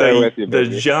 I'm right there with you, baby.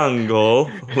 The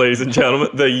jungle, ladies and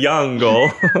gentlemen, the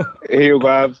jungle. He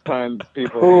loves puns,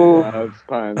 people. He loves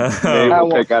puns.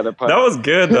 We'll pick out a pun. That was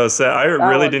good, though, Seth. I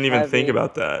really didn't even think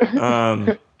about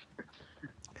that.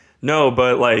 No,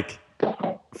 but like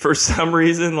for some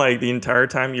reason, like the entire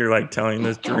time you're like telling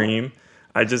this dream,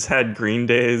 I just had Green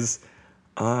Day's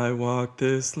I walk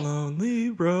this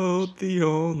lonely road, the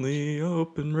only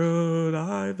open road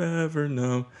I've ever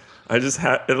known. I just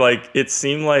had it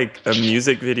seemed like a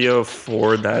music video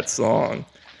for that song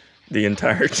the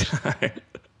entire time.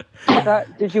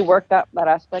 Did you work that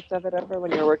aspect of it ever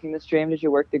when you were working this dream? Did you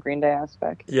work the Green Day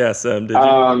aspect? Yes, did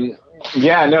you?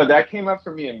 Yeah, no, that came up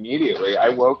for me immediately. I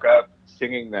woke up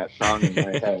singing that song in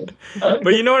my head.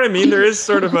 But you know what I mean? There is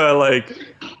sort of a like,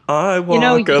 I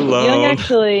walk alone. Young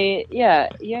actually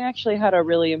had a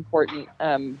really important,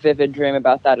 vivid dream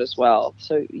about that as well.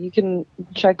 So you can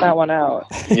check that one out.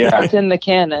 Yeah, it's in the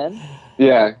canon.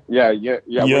 Yeah.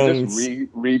 We're just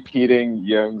repeating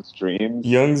Young's dreams.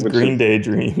 Young's Green Day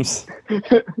dreams.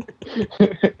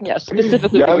 Yeah,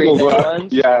 specifically the Green Day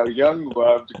ones. Yeah, Young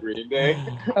loved Green Day.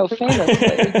 Oh,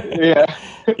 famously. Yeah.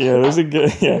 Yeah, there's a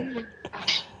good. Yeah.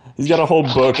 He's got a whole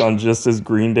book on just his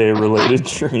Green Day related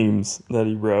dreams that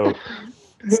he wrote.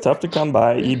 It's tough to come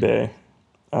by eBay.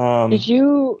 Did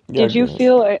you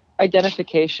feel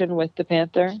identification with the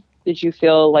Panther? Did you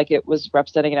feel like it was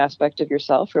representing an aspect of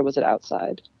yourself, or was it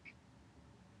outside?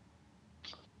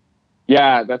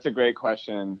 Yeah, that's a great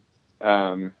question.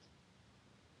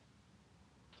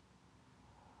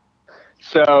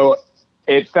 So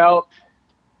it felt.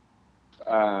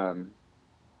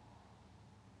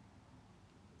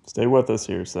 Stay with us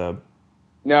here, Seb.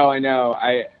 No, I know.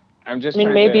 I'm just. I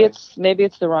mean, maybe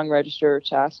it's the wrong register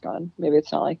to ask on. Maybe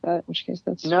it's not like that. In which case,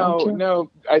 that's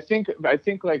no. I think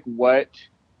like what.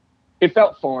 It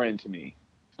felt foreign to me.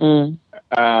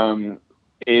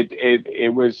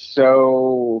 It was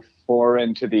so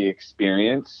foreign to the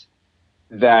experience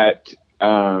that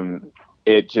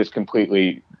it just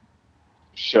completely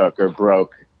shook or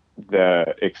broke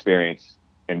the experience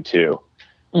in two.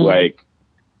 Like,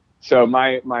 so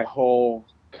my whole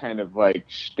kind of like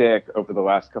shtick over the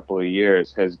last couple of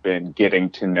years has been getting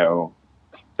to know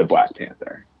the Black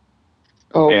Panther.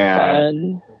 Oh,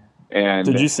 fun. And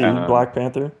did you see Black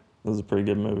Panther? It was a pretty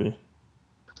good movie.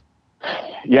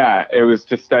 Yeah, it was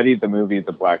to study the movie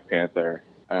The Black Panther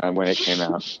when it came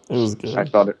out. It was good. I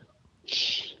thought it.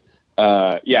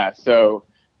 Yeah, so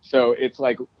it's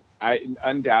like I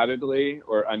undoubtedly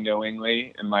or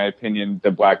unknowingly, in my opinion,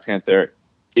 the Black Panther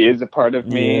is a part of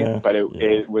me, but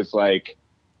it was like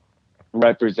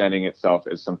representing itself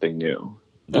as something new.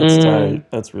 That's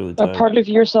tight. That's really tight. A part of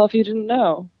yourself you didn't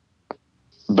know.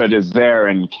 But is there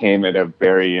and came at a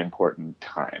very important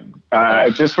time.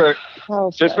 Just for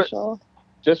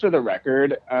the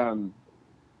record,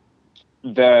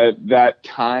 that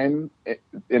time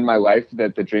in my life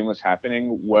that the dream was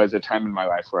happening was a time in my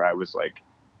life where I was like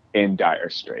in dire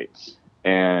straits.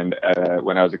 And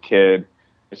when I was a kid,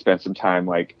 I spent some time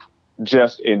like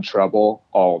just in trouble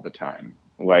all the time.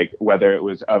 Like whether it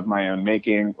was of my own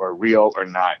making or real or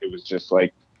not, it was just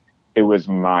like it was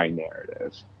my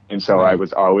narrative. And so I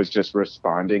was always just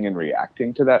responding and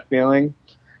reacting to that feeling.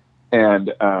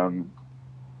 And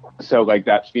so like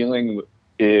that feeling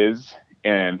is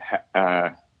and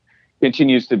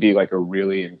continues to be like a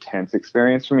really intense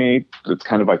experience for me. It's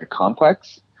kind of like a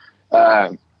complex.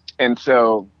 And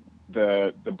so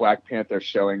the Black Panther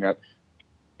showing up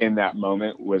in that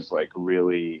moment was like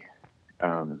really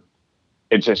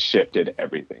it just shifted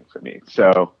everything for me.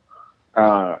 So,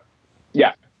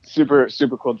 yeah, super,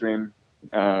 super cool dream.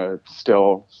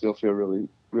 Still feel really,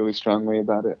 really strongly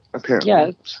about it, apparently.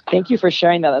 Yeah, thank you for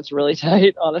sharing that. That's really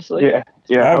tight, honestly. Yeah.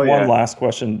 I have one last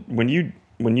question. When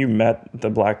you met the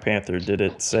Black Panther, did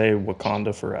it say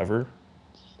Wakanda forever?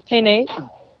 Hey, Nate,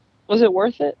 was it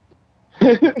worth it?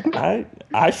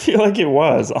 I feel like it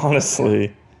was,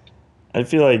 honestly. I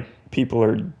feel like people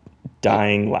are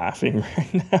dying laughing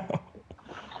right now.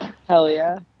 Hell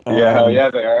yeah. Hell yeah,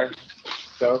 they are.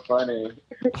 So funny.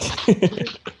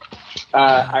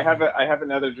 I have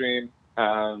another dream.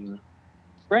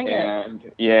 Bring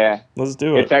it. Yeah, let's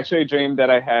do it. It's actually a dream that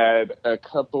I had a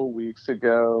couple weeks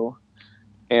ago,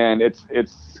 and it's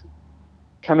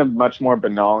kind of much more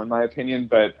banal in my opinion,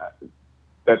 but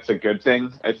that's a good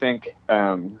thing. I think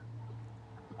I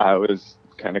always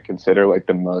kind of consider like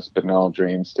the most banal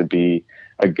dreams to be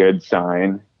a good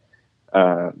sign.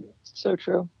 So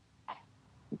true.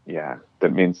 Yeah,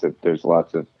 that means that there's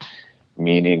lots of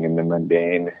meaning in the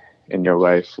mundane in your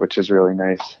life, which is really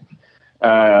nice.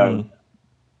 And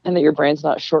that your brain's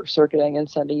not short-circuiting and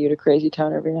sending you to crazy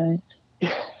town every night.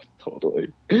 Yeah,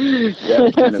 totally. Yeah,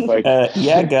 kind of like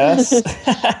yeah, Gus.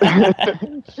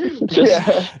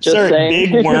 just Sorry,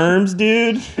 saying. big worms,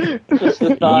 dude. Just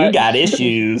the thought. You got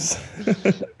issues.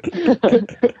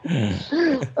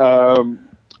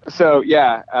 So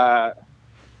yeah, a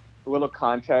little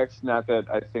context. Not that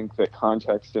I think that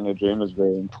context in a dream is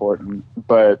very important,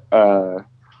 but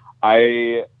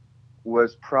I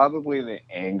was probably the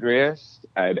angriest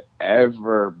I'd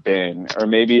ever been, or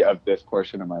maybe of this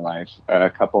portion of my life, a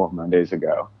couple of Mondays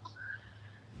ago.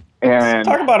 And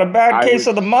talk about a bad case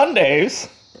of the Mondays.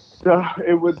 So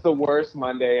it was the worst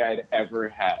Monday I'd ever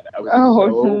had. I was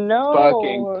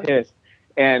fucking pissed.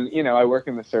 And, you know, I work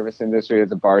in the service industry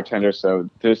as a bartender, so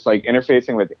just like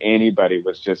interfacing with anybody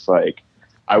was just like,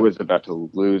 I was about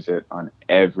to lose it on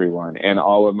everyone and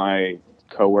all of my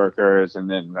coworkers, and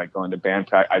then like going to band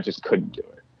practice, I just couldn't do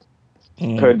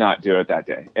it. Could not do it that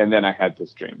day. And then I had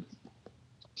this dream.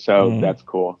 So that's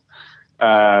cool.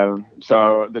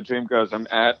 So the dream goes, I'm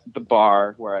at the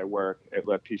bar where I work at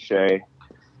Le Pichet,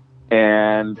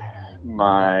 and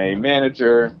my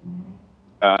manager,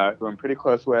 who I'm pretty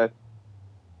close with,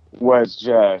 was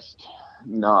just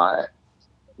not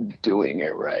doing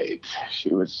it right.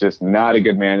 She was just not a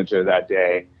good manager that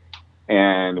day,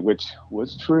 and which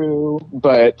was true.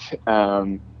 But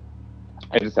I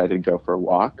decided to go for a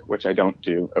walk, which I don't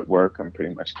do at work. I'm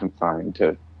pretty much confined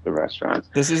to the restaurant.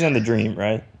 This isn't the dream,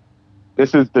 right?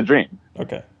 This is the dream.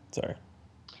 Okay, sorry.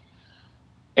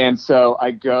 And so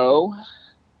I go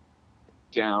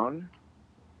down,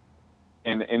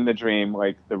 and in the dream,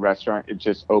 like the restaurant, it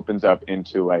just opens up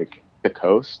into like the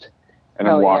coast, and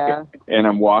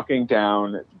I'm walking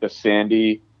down the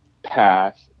sandy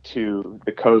path to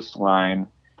the coastline,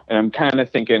 and I'm kind of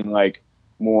thinking like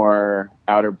more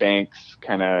Outer Banks,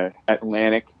 kind of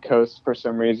Atlantic coast for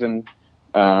some reason.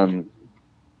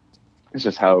 It's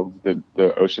just how the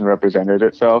ocean represented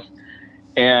itself.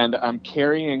 And I'm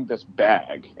carrying this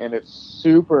bag, and it's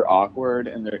super awkward,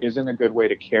 and there isn't a good way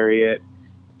to carry it.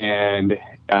 And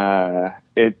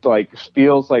it like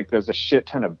feels like there's a shit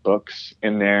ton of books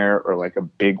in there, or like a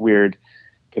big weird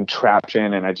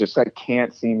contraption, and I just like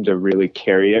can't seem to really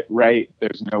carry it right.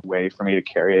 There's no way for me to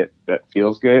carry it that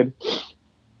feels good.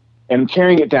 And I'm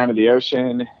carrying it down to the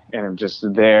ocean, and I'm just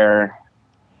there,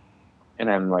 and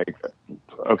I'm like,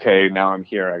 okay, now I'm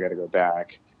here, I gotta go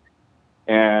back.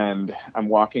 And I'm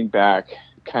walking back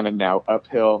kind of now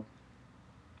uphill,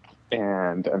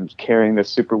 and I'm carrying this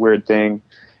super weird thing,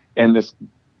 and this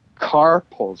car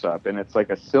pulls up, and it's like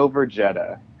a silver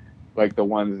Jetta, like the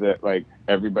ones that like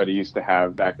everybody used to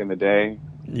have back in the day.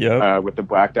 Yep. With the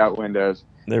blacked out windows.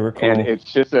 They were cool. And it's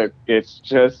just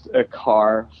a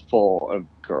car full of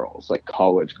girls, like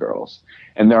college girls,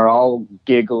 and they're all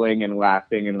giggling and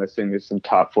laughing and listening to some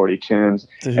top 40 tunes.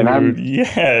 Dude, and I'm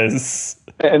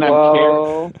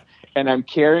I'm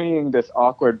carrying this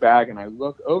awkward bag, and I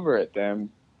look over at them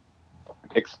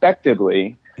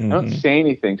expectantly. I don't say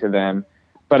anything to them,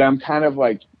 but I'm kind of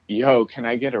like, yo, can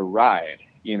I get a ride?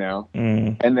 You know?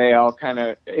 And they all kind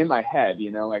of, in my head, you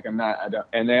know, like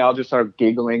and they all just start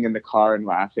giggling in the car and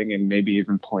laughing and maybe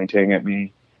even pointing at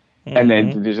me. And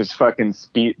then they just fucking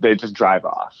they just drive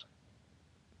off.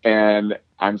 And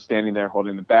I'm standing there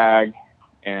holding the bag,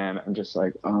 and I'm just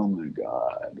like, oh my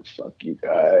God, fuck you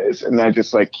guys. And I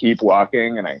just like keep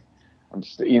walking, and I'm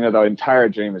just, you know, the entire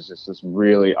dream is just this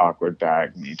really awkward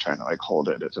bag, me trying to like hold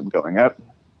it as I'm going up.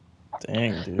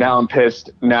 Dang, dude. Now I'm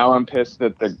pissed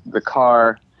that the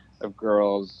car of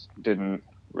girls didn't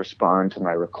respond to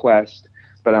my request.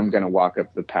 but I'm going to walk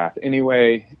up the path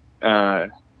anyway.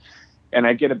 And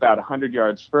I get about 100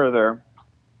 yards further,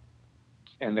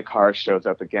 and the car shows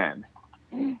up again.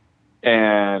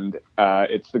 And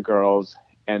it's the girls,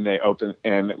 and they open,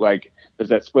 and like, there's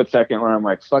that split second where I'm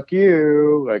like, fuck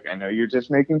you. Like, I know you're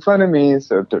just making fun of me,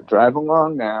 so drive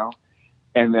along now.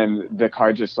 And then the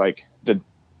car just like,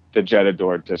 the Jetta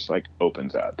door just like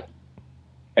opens up.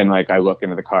 And like, I look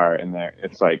into the car, and there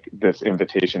it's like this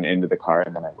invitation into the car,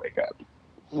 and then I wake up.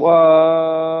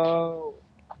 Whoa.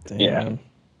 Damn.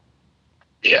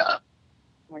 Yeah.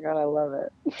 Oh my God, I love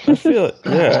it. I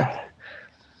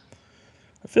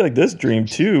feel like this dream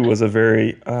too was a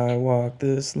very I walk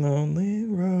this lonely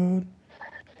road.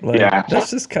 Like that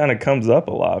just kind of comes up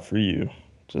a lot for you.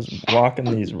 Just walking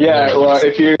these roads. Yeah, well,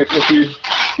 if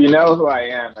you know who I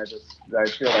am, I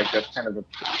feel like that's kind of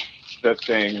the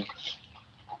thing.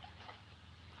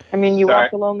 I mean, you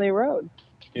walk a lonely road.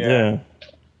 Yeah.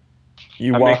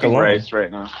 You I'm walk making alone. rice right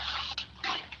now.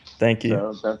 Thank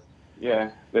you. So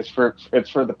it's for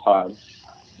the pod.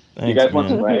 Thanks, you guys want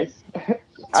some rice?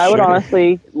 I would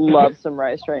honestly love some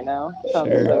rice right now. Sounds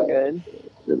so good.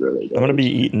 Really I'm gonna be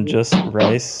eating just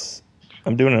rice.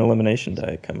 I'm doing an elimination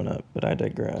diet coming up, but I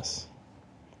digress.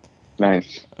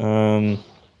 Nice.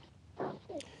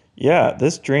 Yeah,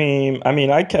 this dream. I mean,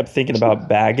 I kept thinking about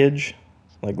baggage,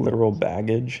 like literal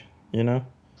baggage, you know,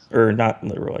 or not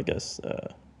literal, I guess,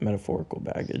 metaphorical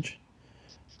baggage.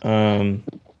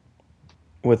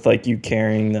 With like you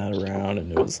carrying that around,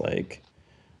 and it was like,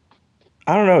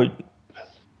 I don't know.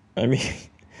 I mean,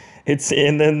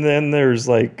 and then there's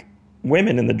like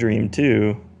women in the dream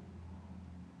too.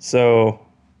 So,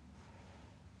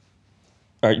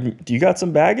 do you got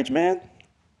some baggage, man?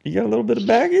 You got a little bit of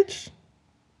baggage?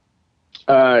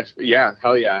 Yeah,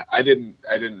 hell yeah. I didn't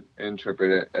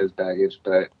interpret it as baggage,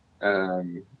 but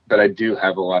I do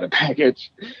have a lot of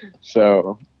baggage.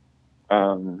 So,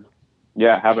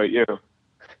 yeah. How about you?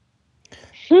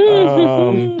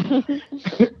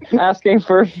 Asking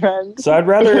for a friend. So I'd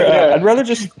rather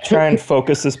just try and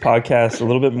focus this podcast a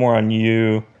little bit more on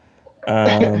you.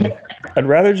 I'd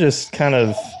rather just kind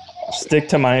of stick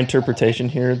to my interpretation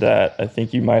here that I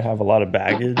think you might have a lot of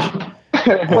baggage.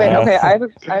 Wait, okay, I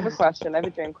have a question. I have a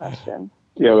dream question.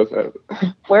 Yeah, what's up?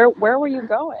 Where were you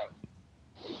going?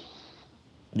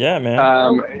 Yeah,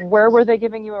 man. Where were they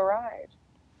giving you a ride?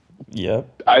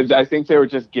 Yep. I think they were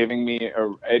just giving me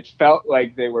it felt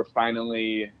like they were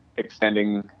finally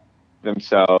extending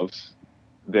themselves.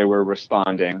 They were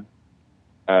responding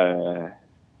to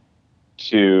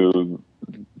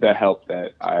the help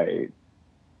that I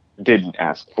didn't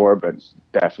ask for, but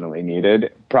definitely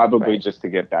needed. Probably just to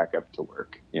get back up to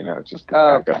work, you know, just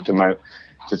back up to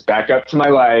my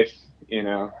life, you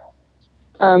know.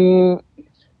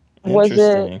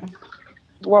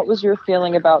 What was your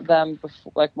feeling about them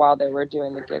before, like while they were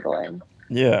doing the giggling?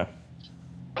 Yeah.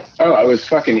 Oh, I was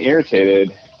fucking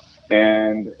irritated,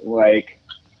 and like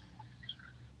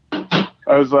I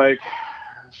was like,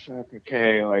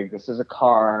 okay, like this is a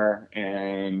car,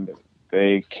 and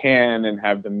they can and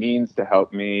have the means to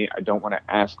help me. I don't want to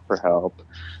ask for help.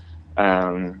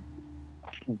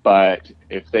 But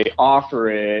if they offer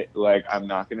it, like, I'm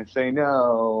not going to say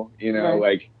no, you know,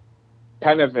 like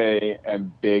kind of a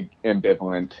big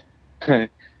ambivalent,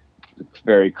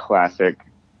 very classic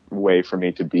way for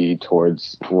me to be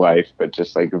towards life, but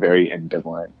just like very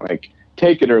ambivalent, like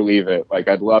take it or leave it. Like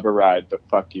I'd love a ride, but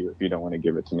fuck you if you don't want to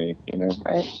give it to me, you know?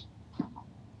 Right.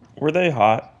 Were they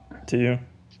hot to you?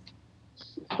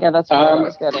 Yeah, that's what I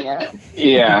was getting at.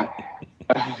 Yeah.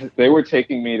 They were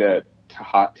taking me to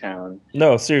Hot Town.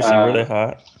 No, seriously, were they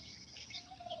hot?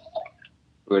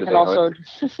 And also,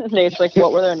 Nate's like,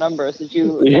 what were their numbers? Did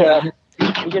you end up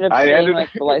seeing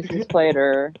like the license plate,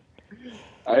 or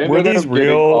were these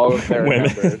real women?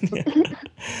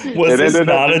 Was this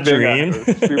not a dream?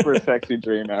 A super sexy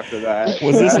dream after that.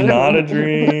 Was this not a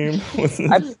dream?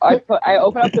 I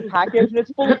open up the package and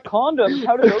it's full of condoms.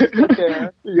 How did those get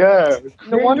there? Yeah.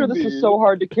 No wonder this is so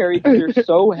hard to carry because you're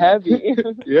so heavy.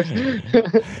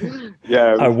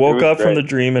 Yeah. I woke up from the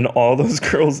dream and all those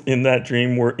girls in that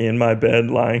dream were in my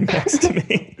bed lying next to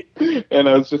me. And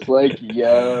I was just like,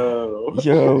 yo.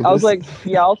 I was like,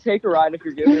 yeah, I'll take a ride if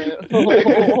you're giving it.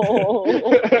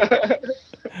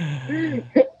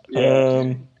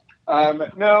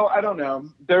 No, I don't know.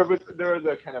 There was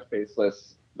a kind of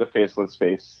faceless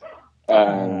face.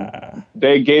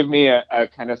 They gave me a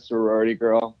kind of sorority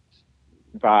girl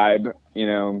vibe, you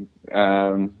know.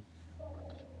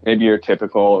 Maybe your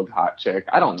typical hot chick.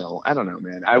 I don't know,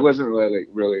 man. I wasn't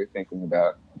really thinking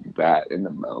about that in the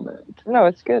moment. No,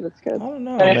 it's good. I don't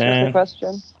know, that man. answers the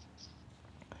question.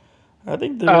 I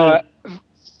think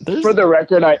For the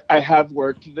record, I have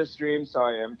worked this dream, so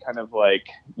I am kind of like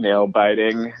nail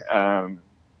biting,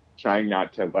 trying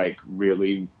not to like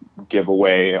really give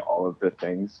away all of the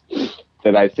things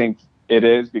that I think it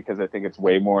is, because I think it's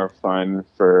way more fun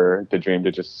for the dream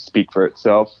to just speak for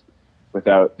itself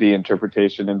without the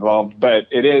interpretation involved. But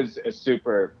it is a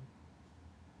super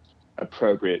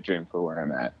appropriate dream for where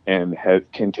I'm at, and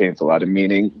contains a lot of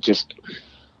meaning just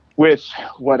with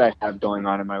what I have going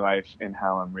on in my life and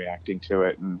how I'm reacting to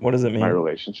it, and what does it mean? My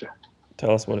relationship.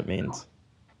 Tell us what it means.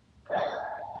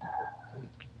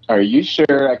 Are you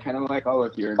sure? I kind of like all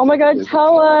of yours. Oh my God,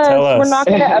 tell us. We're not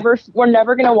gonna we're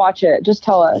never gonna watch it. Just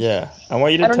tell us. Yeah, I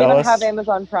want you to tell us. I don't even have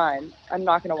Amazon Prime. I'm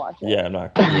not gonna watch it. Yeah, I'm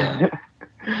not. Yeah.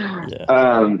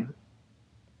 Yeah.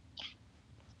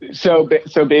 So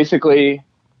basically,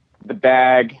 the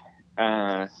bag.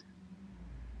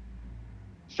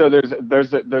 So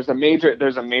there's a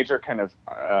major kind of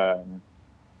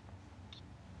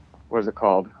what is it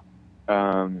called?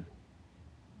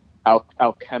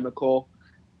 Alchemical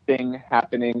thing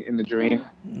happening in the dream.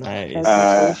 Nice.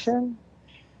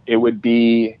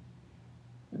 The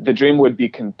dream would be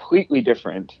completely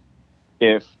different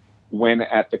if, when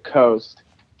at the coast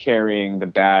carrying the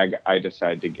bag, I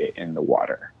decide to get in the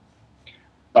water.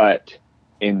 But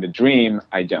in the dream,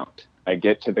 I don't. I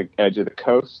get to the edge of the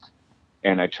coast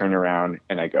and I turn around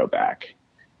and I go back.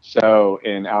 So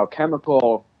in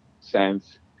alchemical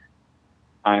sense,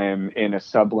 I'm in a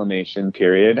sublimation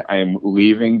period. I'm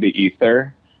leaving the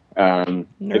ether,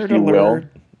 if you will.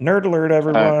 Nerd alert,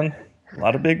 everyone. A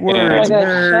lot of big words.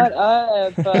 Shut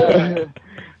up.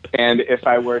 And if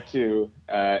I were to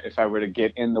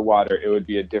get in the water, it would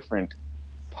be a different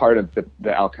part of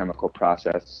the alchemical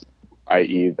process,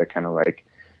 i.e. the kind of like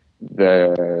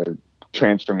the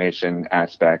transformation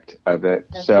aspect of it.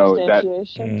 So that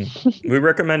we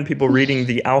recommend people reading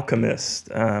The Alchemist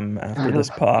after this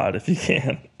pod if you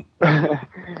can.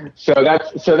 So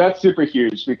that's super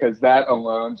huge, because that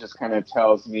alone just kind of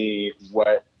tells me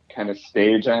what kind of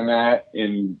stage I'm at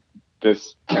in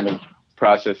this kind of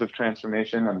process of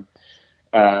transformation.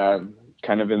 I'm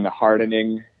kind of in the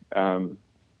hardening,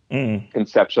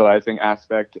 conceptualizing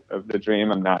aspect of the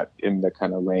dream. I'm not in the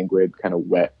kind of languid, kind of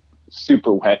wet,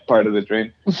 super wet part of the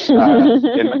dream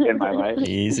in my life.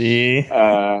 Easy.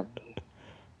 The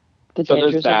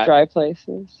dangers of dry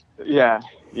places.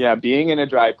 Yeah, being in a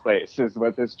dry place is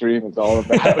what this dream is all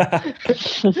about.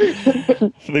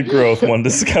 The growth one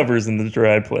discovers in the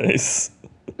dry place.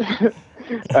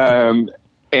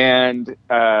 And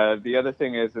the other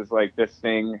thing is like, this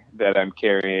thing that I'm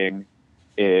carrying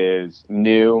is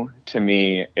new to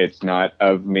me. It's not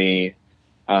of me.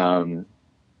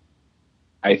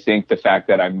 I think the fact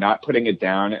that I'm not putting it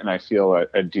down and I feel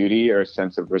a duty or a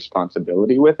sense of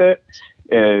responsibility with it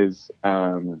is,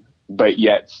 but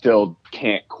yet still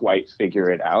can't quite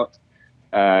figure it out,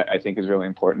 I think is really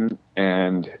important.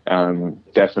 And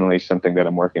definitely something that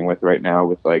I'm working with right now,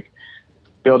 with like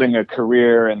building a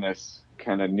career in this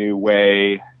kind of new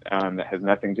way that has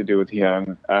nothing to do with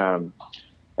young.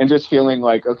 And just feeling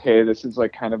like, okay, this is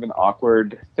like kind of an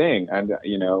awkward thing. And,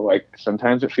 like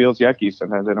sometimes it feels yucky.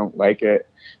 Sometimes I don't like it.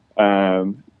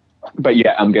 But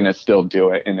yeah, I'm going to still do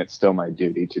it. And it's still my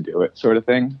duty to do it, sort of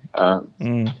thing.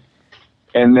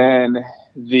 And then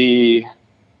the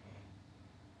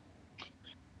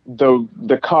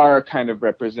car kind of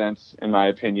represents, in my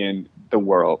opinion, the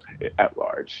world at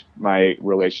large, my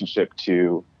relationship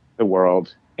to the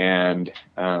world. And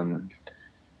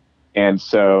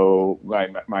so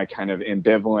my kind of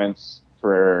ambivalence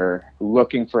for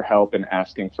looking for help and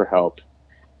asking for help,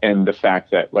 and the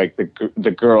fact that like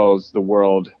the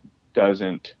world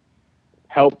doesn't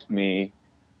help me,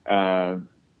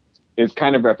 is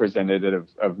kind of representative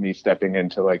of me stepping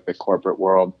into like the corporate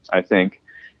world, I think,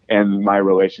 and my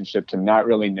relationship to not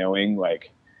really knowing like,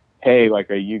 hey,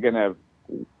 like, are you going to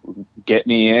get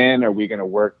me in? Are we going to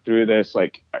work through this?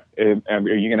 Like, are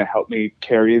you going to help me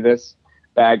carry this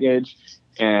baggage?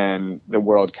 And the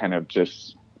world kind of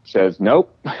just says,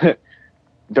 nope,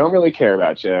 don't really care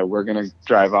about you. We're going to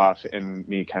drive off. And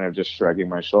me kind of just shrugging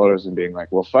my shoulders and being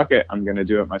like, well, fuck it, I'm going to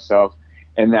do it myself.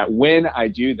 And that when I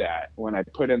do that, when I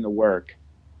put in the work,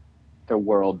 the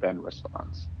world then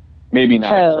responds. Maybe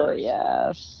not at first.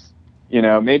 Yes.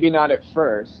 Maybe not at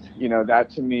first. That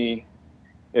to me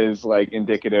is like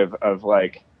indicative of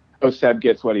like, oh, Seb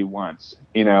gets what he wants,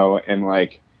 and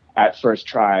like at first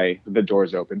try, the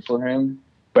door's open for him.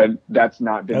 But that's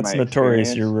not been that's my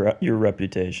notorious, experience. your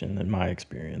reputation, in my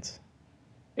experience.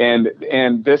 And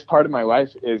this part of my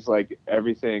life is like,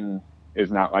 everything is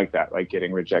not like that, like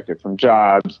getting rejected from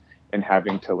jobs and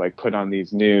having to like put on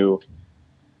these new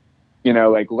you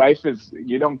know, like life is,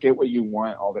 you don't get what you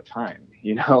want all the time,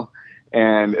 you know,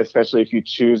 and especially if you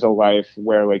choose a life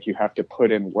where like you have to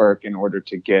put in work in order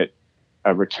to get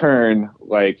a return,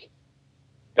 like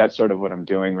that's sort of what I'm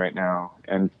doing right now.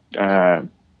 And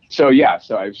so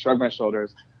I shrug my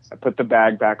shoulders, I put the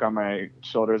bag back on my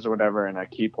shoulders or whatever, and I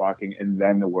keep walking. And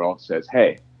then the world says,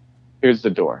 hey, here's the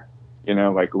door, you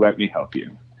know, like, let me help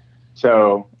you.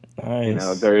 So, nice. You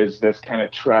know, there is this kind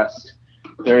of trust.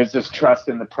 There is this trust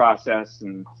in the process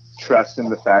and trust in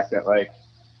the fact that, like,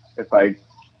 if I,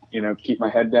 you know, keep my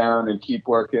head down and keep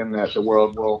working, that the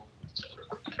world will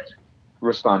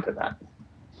respond to that.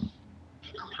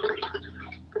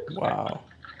 Wow.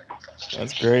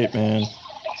 That's great, man.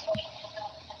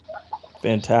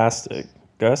 Fantastic.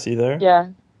 Gus, you there? Yeah.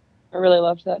 I really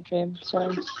loved that dream.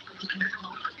 Sorry.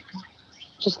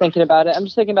 Just thinking about it. I'm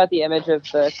just thinking about the image of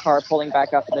the car pulling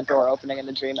back up and the door opening and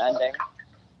the dream ending.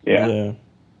 Yeah.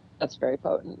 That's very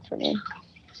potent for me.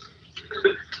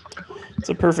 It's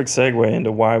a perfect segue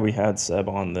into why we had Seb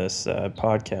on this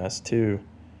podcast, too.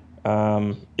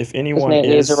 If anyone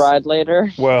needs a ride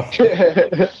later. Well,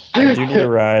 I do need a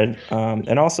ride.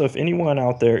 And also, if anyone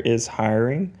out there is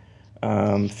hiring,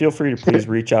 feel free to please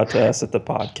reach out to us at the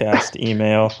podcast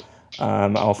email.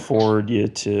 I'll forward you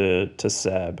to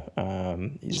Seb.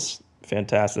 He's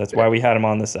fantastic. That's why we had him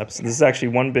on this episode. This is actually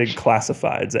one big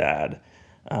classifieds ad.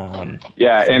 And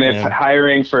it's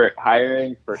hiring for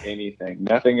anything,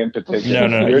 nothing in particular.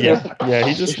 No. Yeah.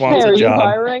 He just wants a job. Are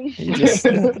you hiring? He just.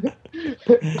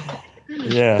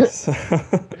 Yes.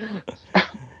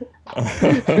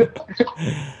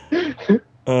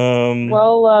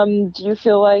 Do you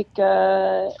feel like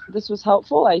this was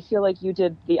helpful? I feel like you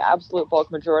did the absolute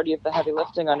bulk majority of the heavy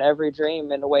lifting on every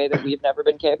dream in a way that we've never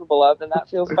been capable of, and that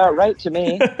feels about right to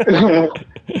me.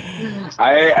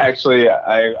 I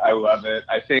love it.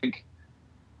 I think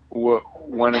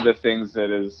one of the things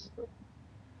that is,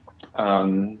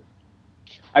 I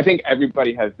think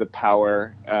everybody has the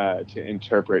power to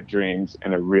interpret dreams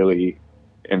in a really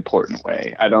important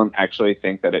way. I don't actually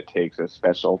think that it takes a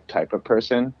special type of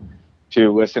person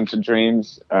to listen to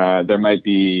dreams. There might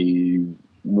be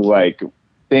like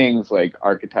things like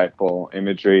archetypal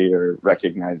imagery or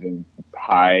recognizing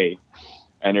high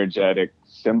energetic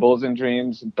symbols in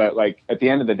dreams, but like at the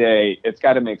end of the day, it's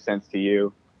got to make sense to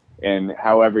you, and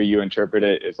however you interpret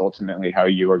it is ultimately how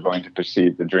you are going to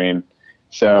perceive the dream.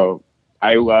 So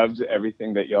I loved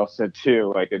everything that y'all said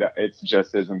too. Like it's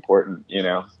just as important, you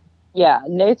know. Yeah,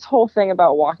 Nate's whole thing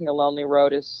about walking a lonely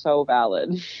road is so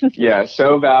valid. Yeah,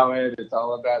 so valid. It's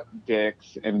all about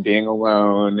dicks and being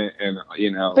alone, and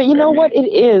you know. But you know what? It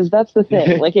is. That's the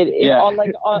thing. Like it Yeah. on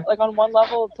one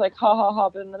level, it's like ha ha ha,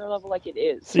 but on another level, like it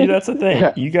is. See, that's the thing.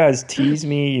 You guys tease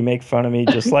me, you make fun of me,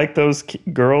 just like those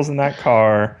girls in that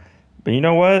car. But you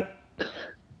know what?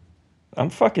 I'm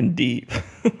fucking deep.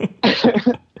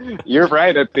 You're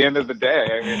right. At the end of the day,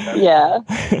 I mean. Yeah.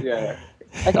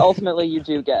 Like ultimately, you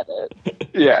do get it.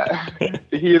 Yeah,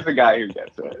 he is the guy who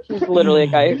gets it. He's literally a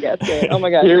guy who gets it. Oh my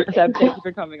God, Seb, thank you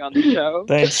for coming on the show.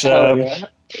 Thanks, Seb.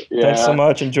 Thanks so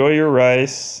much. Enjoy your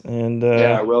rice, and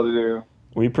will do.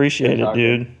 We appreciate it,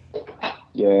 dude.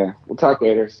 Yeah, we'll talk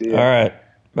later. See you. All right,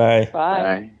 bye.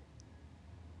 Bye.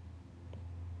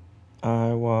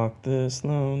 I walk this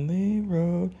lonely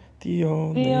road, the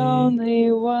only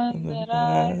one that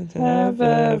I have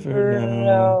ever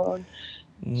known.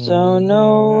 Don't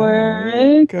know where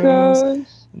it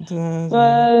goes,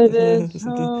 but it's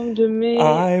home to me.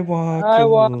 I walk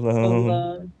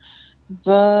alone.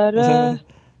 But I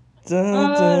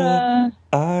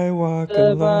walk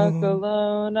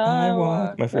alone. I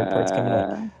walk. My favorite part's coming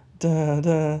up.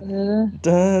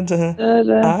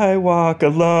 I walk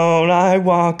alone. I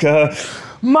walk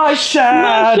my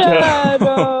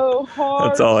shadow.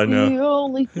 That's all I know. The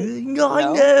only thing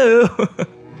I know.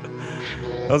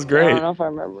 That was great. I don't know if I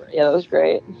remember. Yeah, that was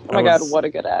great. Oh my God, what a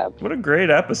good app. What a great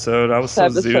episode. I was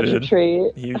Seb so is zooted. such a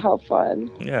treat. How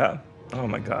fun. Yeah. Oh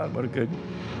my God, what a good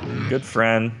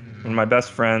friend. One of my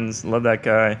best friends. Love that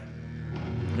guy.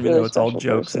 Even really though it's all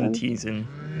jokes person. And teasing.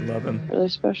 Love him. Really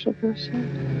special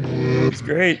person. It's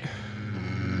great.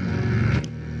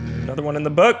 Another one in the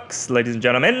books, ladies and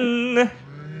gentlemen.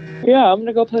 Yeah, I'm going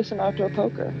to go play some outdoor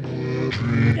poker.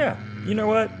 Yeah, you know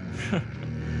what?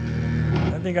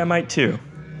 I think I might too.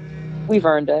 We've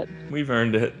earned it. We've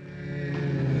earned it.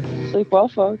 Sleep well,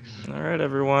 folks. All right,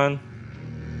 everyone.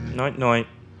 Night, night.